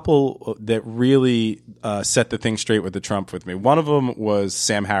a couple that really set the thing straight with the Trump with me. One of them was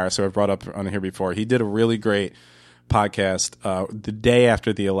Sam Harris, who I've brought up on here before. He did a really great podcast the day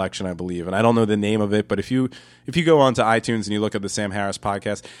after the election, I believe, and I don't know the name of it, but if you go onto iTunes and you look at the Sam Harris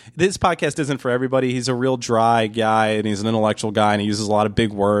podcast, this podcast isn't for everybody. He's a real dry guy, and he's an intellectual guy, and he uses a lot of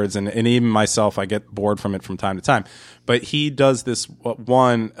big words, and even myself, I get bored from it from time to time. But he does this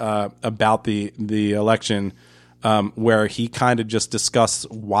one about the election, where he kind of just discussed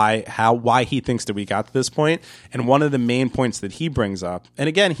why he thinks that we got to this point. And one of the main points that he brings up, and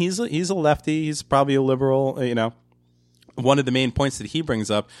again, he's a lefty, he's probably a liberal, one of the main points that he brings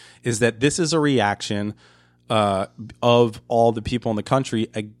up is that this is a reaction of all the people in the country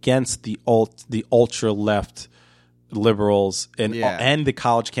against the ultra left liberals and the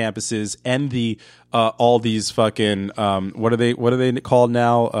college campuses and the all these fucking what are they called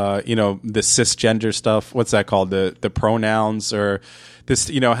now? The cisgender stuff. What's that called? The pronouns or this,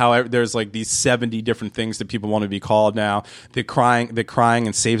 however, there's like these 70 different things that people want to be called now. The crying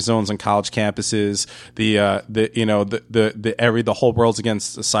and safe zones on college campuses. The whole world's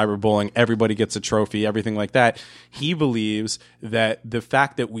against cyberbullying. Everybody gets a trophy. Everything like that. He believes that the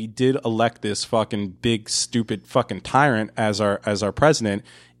fact that we did elect this fucking big stupid fucking tyrant as our president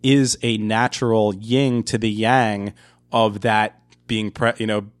is a natural yin to the yang of that being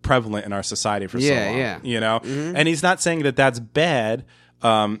prevalent in our society for so long. Mm-hmm. And he's not saying that that's bad,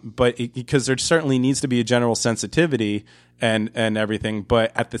 but because there certainly needs to be a general sensitivity and everything,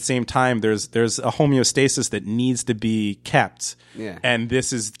 but at the same time there's a homeostasis that needs to be kept. And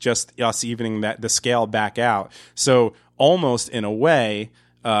this is just us evening the scale back out. So almost in a way,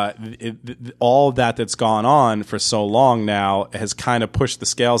 all of that's gone on for so long now has kind of pushed the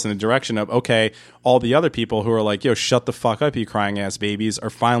scales in the direction of, okay, all the other people who are like, yo, shut the fuck up, you crying ass babies,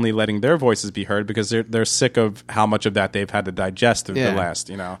 are finally letting their voices be heard because they're sick of how much of that they've had to digest through the last,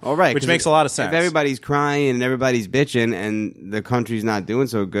 All right, which makes a lot of sense. If everybody's crying and everybody's bitching and the country's not doing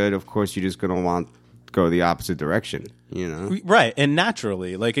so good, of course you're just going to go the opposite direction, right? And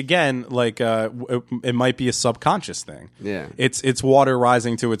naturally, like, again, like it might be a subconscious thing. It's water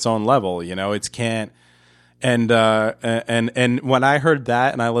rising to its own level. It can't. And when I heard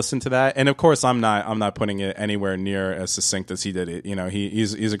that and I listened to that, and of course I'm not putting it anywhere near as succinct as he did it.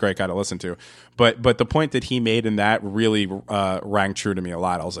 He's a great guy to listen to, but the point that he made in that really rang true to me a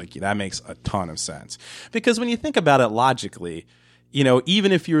lot. I was like, that makes a ton of sense, because when you think about it logically,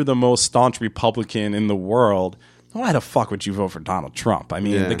 even if you're the most staunch Republican in the world, why the fuck would you vote for Donald Trump? I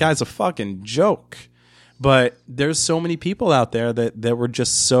mean, the guy's a fucking joke. But there's so many people out there that were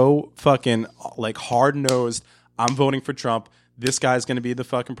just so fucking like hard-nosed. I'm voting for Trump. This guy's going to be the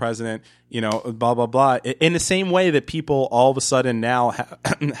fucking president, blah, blah, blah. In the same way that people all of a sudden now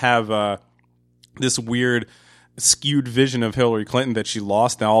have this weird skewed vision of Hillary Clinton that she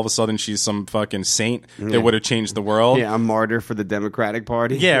lost. Now all of a sudden she's some fucking saint that would have changed the world. A martyr for the Democratic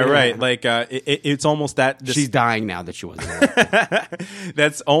Party. Right. Like it's almost that. She's dying now that she wasn't.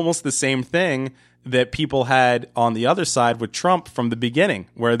 That's almost the same thing that people had on the other side with Trump from the beginning,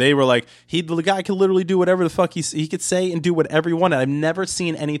 where they were like, the guy could literally do whatever the fuck he could say and do whatever he wanted. I've never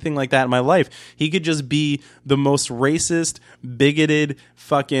seen anything like that in my life. He could just be the most racist, bigoted,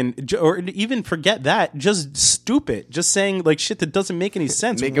 fucking, or even forget that, just stupid, just saying like shit that doesn't make any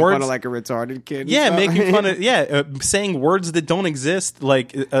sense. Making fun of like a retarded kid. Making fun of, saying words that don't exist,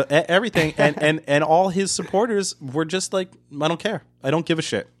 like everything. And all his supporters were just like, I don't care. I don't give a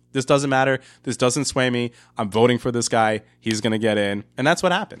shit. This doesn't matter. This doesn't sway me. I'm voting for this guy. He's going to get in. And that's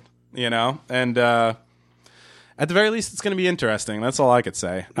what happened, And at the very least, it's going to be interesting. That's all I could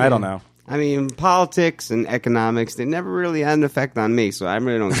say. I don't know. I mean, politics and economics, they never really had an effect on me, so I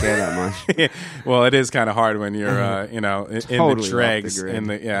really don't care that much. Well, it is kind of hard when you're, in Totally the dregs.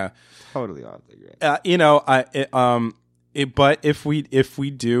 Totally off the grid. But if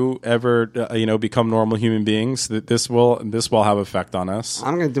we do ever, become normal human beings, that this will have effect on us.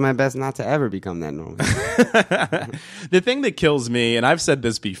 I'm going to do my best not to ever become that normal. The thing that kills me, and I've said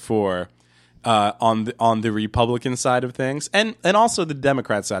this before, on the Republican side of things, and also the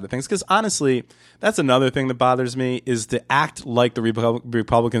Democrat side of things, because honestly, that's another thing that bothers me, is to act like the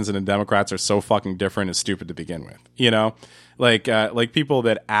Republicans and the Democrats are so fucking different is stupid to begin with. Like people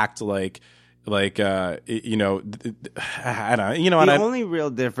that act I don't know. The only real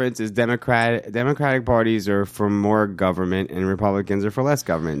difference is Democratic parties are for more government and Republicans are for less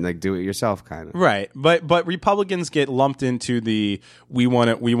government, like do it yourself kind of. Right, but Republicans get lumped into the we want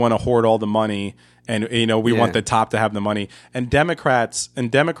to hoard all the money, and we want the top to have the money, and Democrats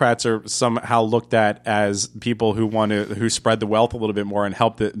are somehow looked at as people who spread the wealth a little bit more and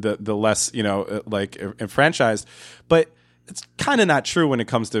help the less enfranchised, but it's kind of not true when it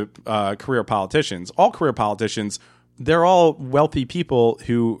comes to career politicians. All career politicians, they're all wealthy people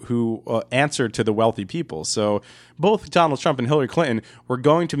who answer to the wealthy people. So both Donald Trump and Hillary Clinton were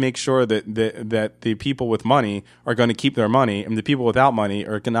going to make sure that the people with money are going to keep their money, and the people without money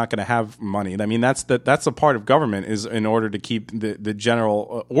are not going to have money. I mean, that's a part of government, is in order to keep the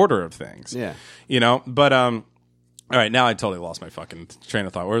general order of things. Yeah. But all right, now I totally lost my fucking train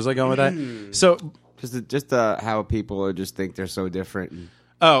of thought. Where was I going with that? So. Just how people just think they're so different.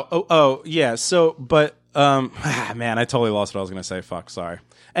 Oh, yeah. So, but man, I totally lost what I was going to say. Fuck, sorry.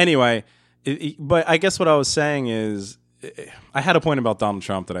 Anyway, but I guess what I was saying is, I had a point about Donald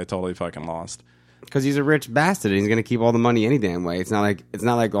Trump that I totally fucking lost. Because he's a rich bastard and he's going to keep all the money any damn way. It's not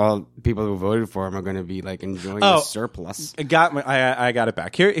like all people who voted for him are going to be like enjoying the surplus. I got it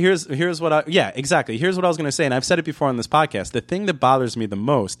back. Here's what exactly. Here's what I was going to say, and I've said it before on this podcast. The thing that bothers me the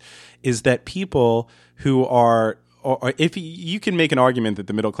most is that people who are, or if you can make an argument that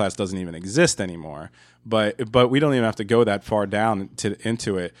the middle class doesn't even exist anymore, but we don't even have to go that far down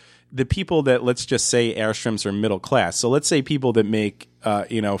into it. The people that, let's just say, airstrims are middle class. So let's say people that make,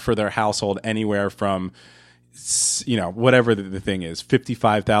 for their household anywhere from, whatever the thing is,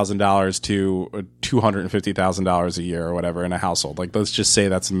 $55,000 to $250,000 a year or whatever in a household. Like, let's just say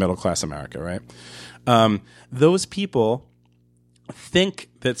that's middle class America, right? Those people think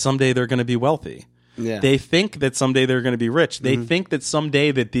that someday they're going to be wealthy. Yeah. They think that someday they're going to be rich. They think that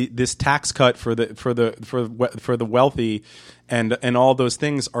someday that this tax cut for the wealthy and all those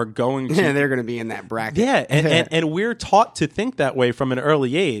things are going to they're going to be in that bracket. Yeah, and we're taught to think that way from an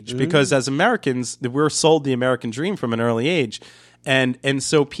early age because as Americans, we're sold the American dream from an early age, and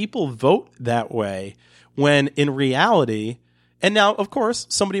so people vote that way when in reality. And now, of course,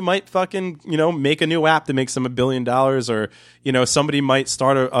 somebody might fucking, make a new app that makes them $1 billion, or, somebody might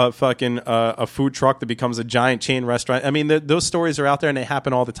start a food truck that becomes a giant chain restaurant. I mean, those stories are out there and they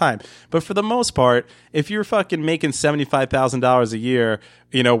happen all the time. But for the most part, if you're fucking making $75,000 a year,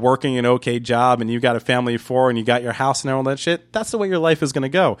 working an okay job, and you got a family of 4 and you got your house and all that shit, that's the way your life is going to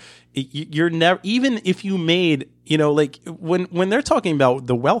go. You're never, even if you made, when they're talking about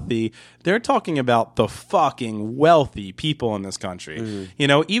the wealthy, they're talking about the fucking wealthy people in this country.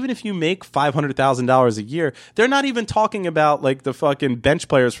 Even if you make $500,000 a year, they're not even talking about like the fucking bench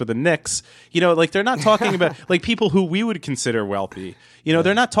players for the Knicks. They're not talking about like people who we would consider wealthy.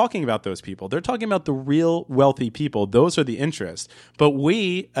 They're not talking about those people. They're talking about the real wealthy people. Those are the interests. But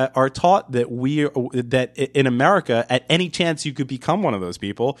we are taught that that in America, at any chance you could become one of those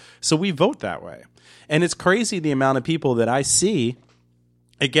people. So we vote that way. And it's crazy the amount of people that I see,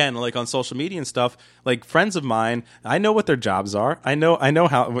 again, like on social media and stuff, like friends of mine, I know what their jobs are. I know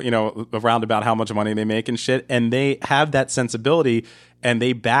how, around about how much money they make and shit. And they have that sensibility and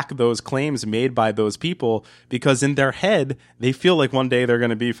they back those claims made by those people because in their head, they feel like one day they're going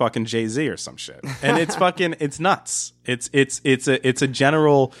to be fucking Jay-Z or some shit. And it's fucking, it's nuts. It's a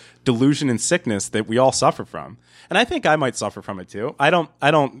general delusion and sickness that we all suffer from. And I think I might suffer from it too. I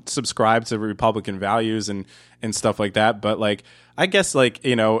don't subscribe to Republican values and stuff like that. But like, I guess like,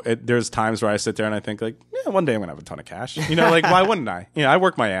 there's times where I sit there and I think like, yeah, one day I'm going to have a ton of cash. Like, why wouldn't I? I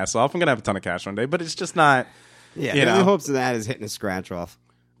work my ass off. I'm going to have a ton of cash one day, but it's just not. Yeah, the only hopes of that is hitting a scratch off.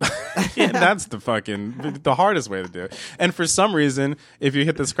 Yeah, that's the hardest way to do it. And for some reason, if you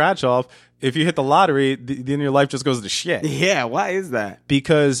hit the scratch off, if you hit the lottery, then your life just goes to shit. Yeah, why is that?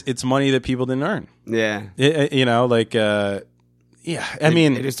 Because it's money that people didn't earn. Yeah. Yeah, I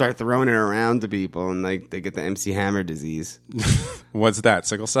mean, they just start throwing it around to people, and like they get the MC Hammer disease. What's that?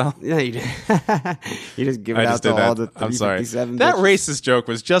 Sickle cell? Yeah, you just give it out to all the 357 I'm sorry. bitches. That racist joke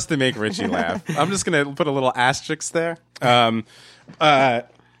was just to make Richie laugh. I'm just gonna put a little asterisk there.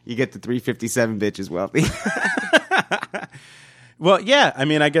 You get the 357 bitches wealthy. Well, yeah. I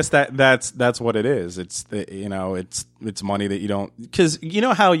mean, I guess that's what it is. It's it's money that you don't, because you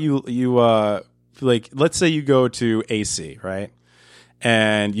know how you like, let's say you go to AC, right?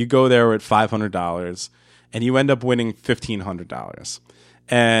 And you go there with $500 and you end up winning $1,500.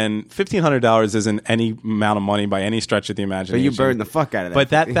 And $1,500 isn't any amount of money by any stretch of the imagination. But you burn the fuck out of that. But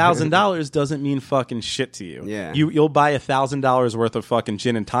that $1,000 doesn't mean fucking shit to you. Yeah. You'll buy $1,000 worth of fucking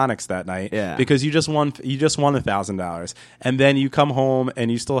gin and tonics that night. Yeah. Because you just won $1,000. And then you come home and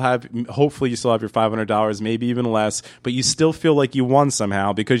hopefully you still have your $500, maybe even less, but you still feel like you won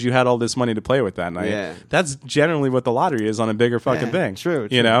somehow because you had all this money to play with that night. Yeah. That's generally what the lottery is on a bigger fucking thing. True.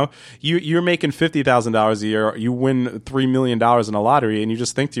 You know? You're making $50,000 a year, you win $3 million in a lottery, and you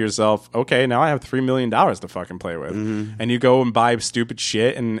just think to yourself, okay, now I have $3 million to fucking play with. And you go and buy stupid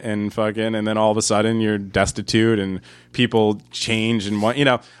shit and fucking, and then all of a sudden you're destitute and people change and what,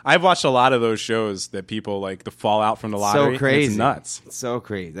 I've watched a lot of those shows that people like the fallout from the lottery. So crazy. It's nuts. It's so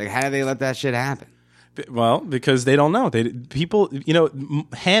crazy. Like, how do they let that shit happen? Well, because they don't know. People,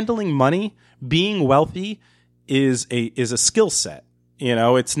 handling money, being wealthy is a skill set.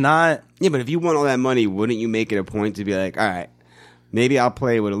 It's not. Yeah, but if you want all that money, wouldn't you make it a point to be like, all right, maybe I'll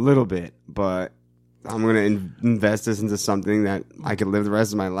play with a little bit, but I'm going to invest this into something that I could live the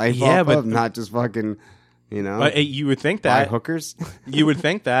rest of my life off of, not just fucking, But you would think that. Buy hookers? You would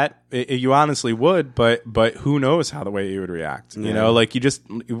think that. You honestly would, but who knows how the way you would react. Yeah. Like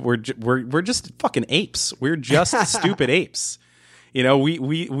we're just fucking apes. We're just stupid apes.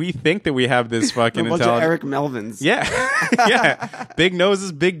 We think that we have this fucking a bunch of Eric Melvins. Yeah. Yeah. Big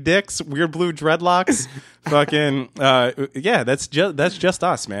noses, big dicks, weird blue dreadlocks. Fucking that's just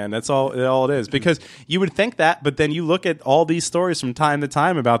us, man. That's all it is. Because you would think that, but then you look at all these stories from time to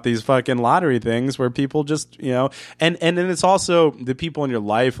time about these fucking lottery things where people just, and then it's also the people in your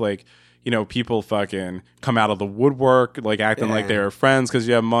life, like, people fucking come out of the woodwork, like acting like they were friends because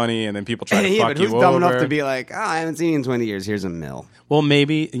you have money, and then people try to fuck but you who's over. dumb enough to be like, I haven't seen you in 20 years. Here's a mill. Well,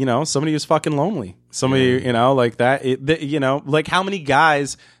 maybe, somebody who's fucking lonely. Somebody, like that. Like how many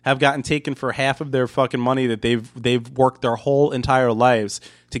guys have gotten taken for half of their fucking money that they've worked their whole entire lives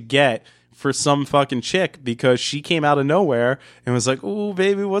to get for some fucking chick because she came out of nowhere and was like, "Ooh,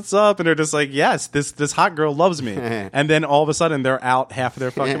 baby, what's up?" And they're just like, "Yes, this hot girl loves me." And then all of a sudden they're out half of their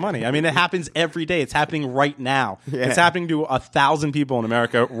fucking money. I mean, it happens every day. It's happening right now. Yeah. It's happening to 1,000 people in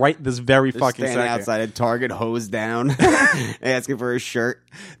America right this very fucking standing second. Outside at Target, hose down, asking for a shirt.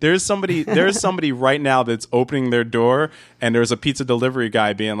 There's somebody right now that's opening their door, and there's a pizza delivery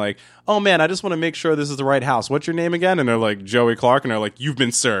guy being like, "Oh man, I just want to make sure this is the right house. What's your name again?" And they're like, "Joey Clark," and they're like, "You've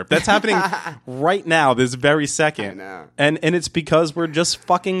been served." That's happening right now, this very second. I know. And it's because we're just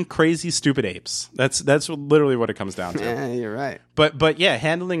fucking crazy, stupid apes. That's literally what it comes down to. Yeah, you're right. But yeah,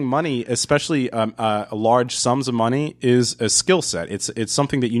 handling money, especially large sums of money, is a skill set. It's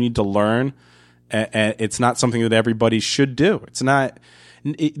something that you need to learn, and it's not something that everybody should do. It's not.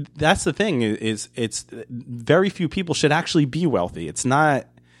 That's the thing. Is it's very few people should actually be wealthy. It's not.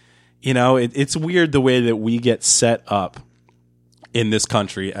 It's weird the way that we get set up in this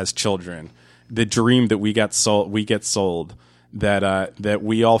country as children. The dream that we get sold that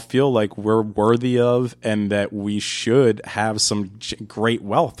we all feel like we're worthy of, and that we should have some great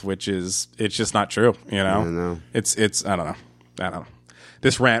wealth, which is, it's just not true. I don't know. I don't know.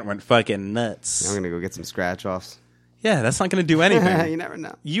 This rant went fucking nuts. I'm gonna go get some scratch offs. Yeah, that's not going to do anything. You never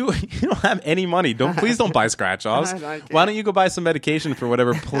know. You don't have any money. Please don't buy scratch offs. Why don't you go buy some medication for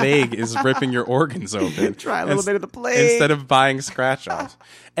whatever plague is ripping your organs open? Try a little bit of the plague instead of buying scratch offs.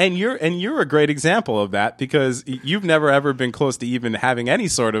 And you're a great example of that, because you've never ever been close to even having any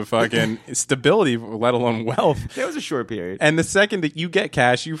sort of fucking stability, let alone wealth. It was a short period. And the second that you get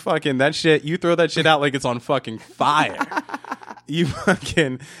cash, you throw that shit out like it's on fucking fire. You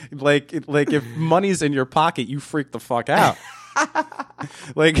fucking like if money's in your pocket, you freak the fuck out.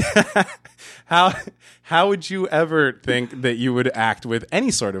 Like how would you ever think that you would act with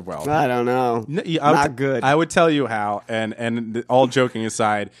any sort of wealth? I don't know. Not good. I would tell you how, and all joking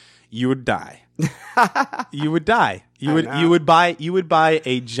aside, you would die. You would die. You would buy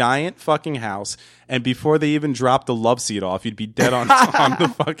a giant fucking house, and before they even drop the love seat off, you'd be dead on the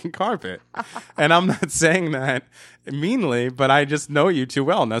fucking carpet. And I'm not saying that meanly, but I just know you too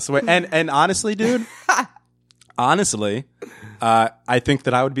well, and that's the way. And honestly, dude, I think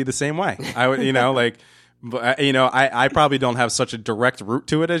that I would be the same way. I would, But I probably don't have such a direct route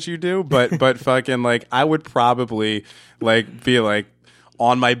to it as you do, but fucking like I would probably like be like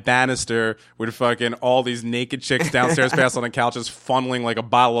on my banister with fucking all these naked chicks downstairs passed on the couches funneling like a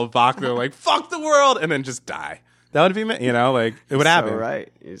bottle of vodka, like fuck the world, and then just die. That would be, like it would happen. So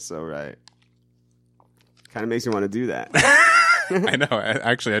right, you're so right. Kind of makes me want to do that. I know.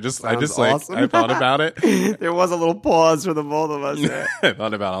 Actually, I just awesome. I thought about it. There was a little pause for the both of us there. I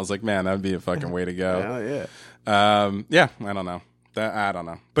thought about it. I was like, man, that'd be a fucking way to go. Hell yeah. Yeah, I don't know. I don't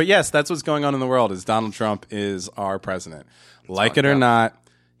know. But yes, that's what's going on in the world is Donald Trump is our president. Like it or not,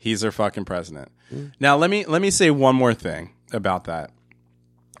 he's our fucking president. Now, let me say one more thing about that.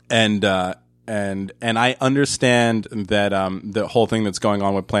 And I understand that the whole thing that's going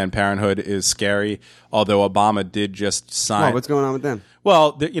on with Planned Parenthood is scary. Although Obama did just sign. Well, what's going on with them?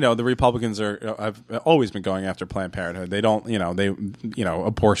 Well, the Republicans have always been going after Planned Parenthood. They don't,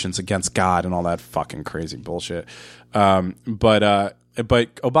 abortions against God and all that fucking crazy bullshit. But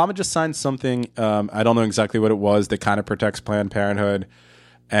Obama just signed something. I don't know exactly what it was that kind of protects Planned Parenthood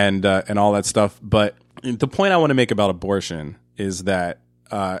and all that stuff. But the point I want to make about abortion is that.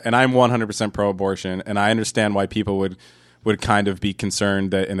 And I'm 100% pro-abortion, and I understand why people would kind of be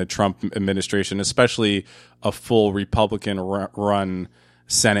concerned that in a Trump administration, especially a full Republican-run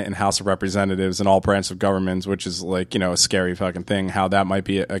Senate and House of Representatives and all branches of governments, which is like, a scary fucking thing, how that might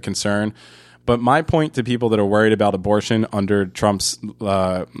be a concern. But my point to people that are worried about abortion under Trump's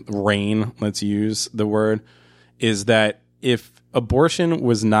reign, let's use the word, is that if abortion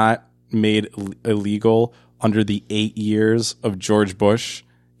was not made illegal under the 8 years of George Bush,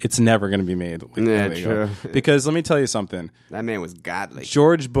 it's never going to be made illegal. True. Because let me tell you something. That man was godly.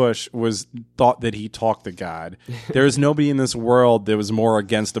 George Bush thought that he talked to God. There is nobody in this world that was more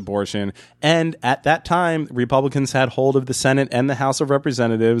against abortion. And at that time, Republicans had hold of the Senate and the House of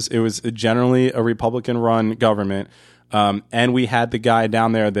Representatives. It was generally a Republican-run government. And we had the guy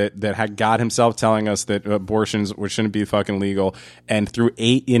down there that had God himself telling us that abortions shouldn't be fucking legal. And through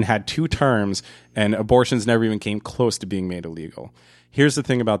had 2 terms, and abortions never even came close to being made illegal. Here's the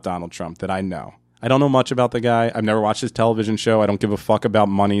thing about Donald Trump that I know. I don't know much about the guy. I've never watched his television show. I don't give a fuck about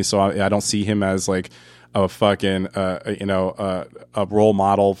money, so I don't see him as like a fucking a role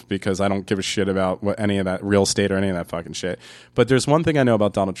model because I don't give a shit about any of that real estate or any of that fucking shit. But there's one thing I know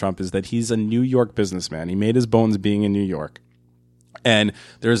about Donald Trump is that he's a New York businessman. He made his bones being in New York. And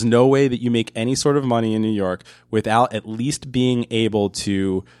there's no way that you make any sort of money in New York without at least being able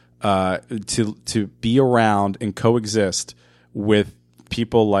to be around and coexist with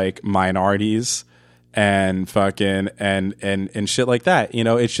people like minorities and fucking and shit like that.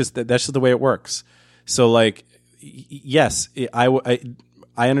 It's just that's just the way it works. So like, yes, I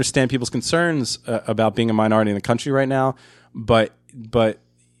understand people's concerns about being a minority in the country right now, but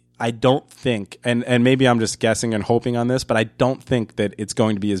I don't think, and maybe I'm just guessing and hoping on this, but I don't think that it's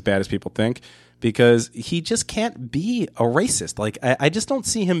going to be as bad as people think, because he just can't be a racist. Like, I just don't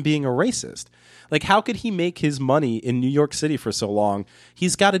see him being a racist. Like, how could he make his money in New York City for so long?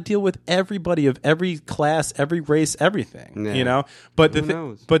 He's got to deal with everybody of every class, every race, everything. Yeah. But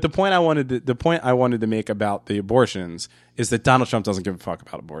the point I wanted to make about the abortions is that Donald Trump doesn't give a fuck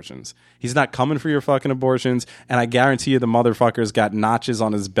about abortions. He's not coming for your fucking abortions, and I guarantee you the motherfucker's got notches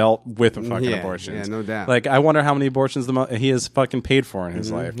on his belt with the fucking abortions. Yeah, no doubt. Like, I wonder how many abortions he has fucking paid for in his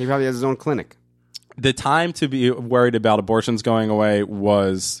life. He probably has his own clinic. The time to be worried about abortions going away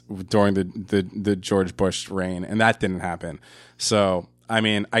was during the George Bush reign, and that didn't happen. So, I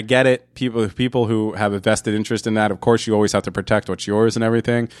mean, I get it. People who have a vested interest in that, of course, you always have to protect what's yours and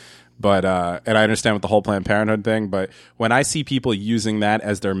everything. But and I understand with the whole Planned Parenthood thing. But when I see people using that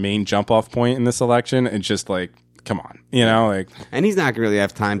as their main jump off point in this election, it's just like, come on, like. And he's not going to really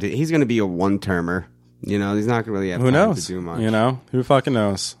have time to. He's going to be a one-termer. He's not going to really have time to do much. Who fucking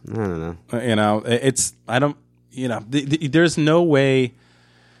knows? I don't know. There's no way.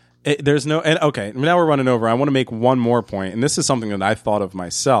 Okay, now we're running over. I want to make one more point, and this is something that I thought of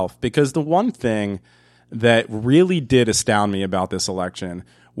myself, because the one thing that really did astound me about this election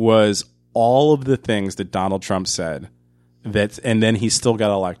was all of the things that Donald Trump said, and then he still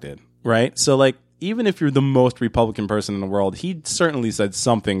got elected, right? So, like, even if you're the most Republican person in the world, he certainly said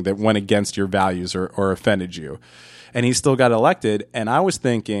something that went against your values or offended you. And he still got elected. And I was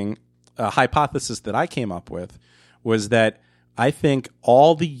thinking, a hypothesis that I came up with was that I think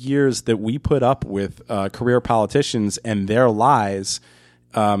all the years that we put up with career politicians and their lies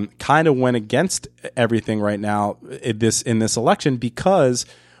kind of went against everything right now in this election, because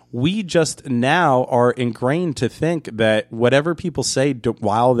we just now are ingrained to think that whatever people say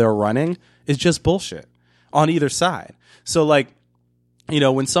while they're running is just bullshit on either side. So, like, you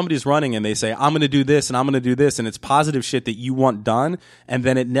know, when somebody's running and they say, I'm going to do this and I'm going to do this, and it's positive shit that you want done, and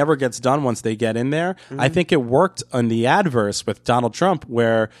then it never gets done once they get in there. I think it worked on the adverse with Donald Trump,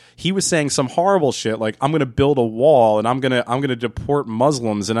 where he was saying some horrible shit like, I'm going to build a wall and I'm going to deport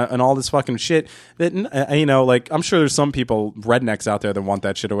Muslims and all this fucking shit that, you know, like, I'm sure there's some people, rednecks out there that want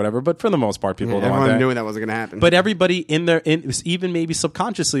that shit or whatever, but for the most part, people don't want that. Everyone knew that wasn't going to happen. But everybody in there, even maybe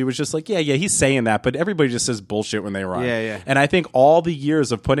subconsciously, was just like, yeah, he's saying that, but everybody just says bullshit when they run. Yeah. And I think all the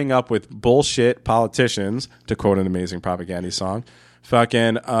years of putting up with bullshit politicians, to quote an Amazing Propaganda song,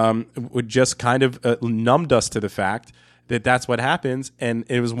 fucking would just kind of numbed us to the fact that that's what happens. And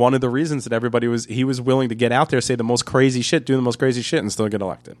it was one of the reasons that he was willing to get out there, say the most crazy shit, do the most crazy shit, and still get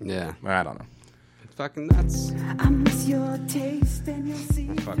elected. Yeah. I don't know. It's fucking nuts. I miss your taste and you'll see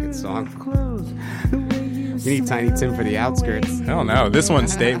Fucking song. You need Tiny Tim for the outskirts. Hell no. This one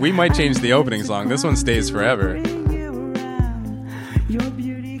stays. We might change the opening song. This one stays forever.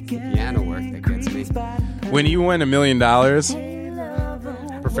 Piano work that gets me. When you win $1 million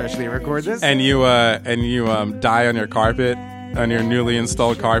Professionally record this? and you die on your carpet, on your newly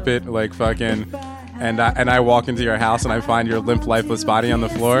installed carpet, like fucking, and I walk into your house and I find your limp, lifeless body on the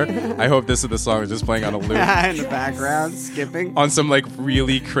floor, I hope this is the song that's just playing on a loop. In the background, skipping. On some like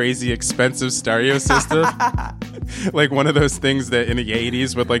really crazy expensive stereo system. Like one of those things that in the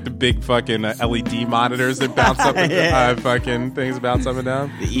 80s with like the big fucking LED monitors that bounce up and fucking things bounce up and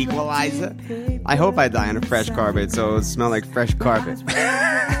down. The equalizer. I hope I die on a fresh carpet so it'll smell like fresh carpet.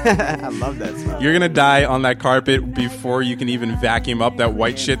 I love that smell. You're gonna die on that carpet before you can even vacuum up that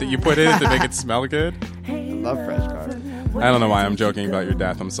white shit that you put in it to make it smell good. I love fresh carpet. I don't know why I'm joking about your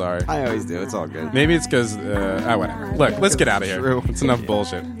death. I'm sorry. I always do. It's all good. Maybe it's because whatever. Look, let's get out of here. True. It's enough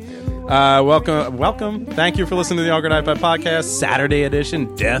bullshit. Welcome. Thank you for listening to the Awkward Hi-Fi Podcast, Saturday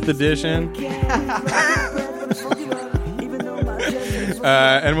edition, Death edition.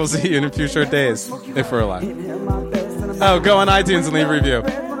 And we'll see you in a few short days, if we're alive. Oh, go on iTunes and leave a review.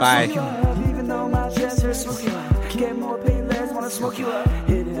 Bye.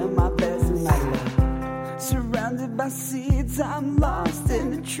 Surrounded by seeds, I'm lost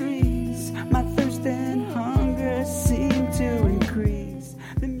in the trees. My thirst and hunger seem to increase.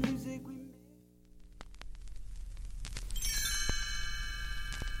 The music we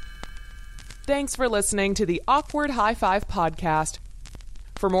Thanks for listening to the Awkward High Five podcast.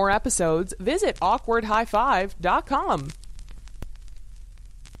 For more episodes, visit awkwardhighfive.com.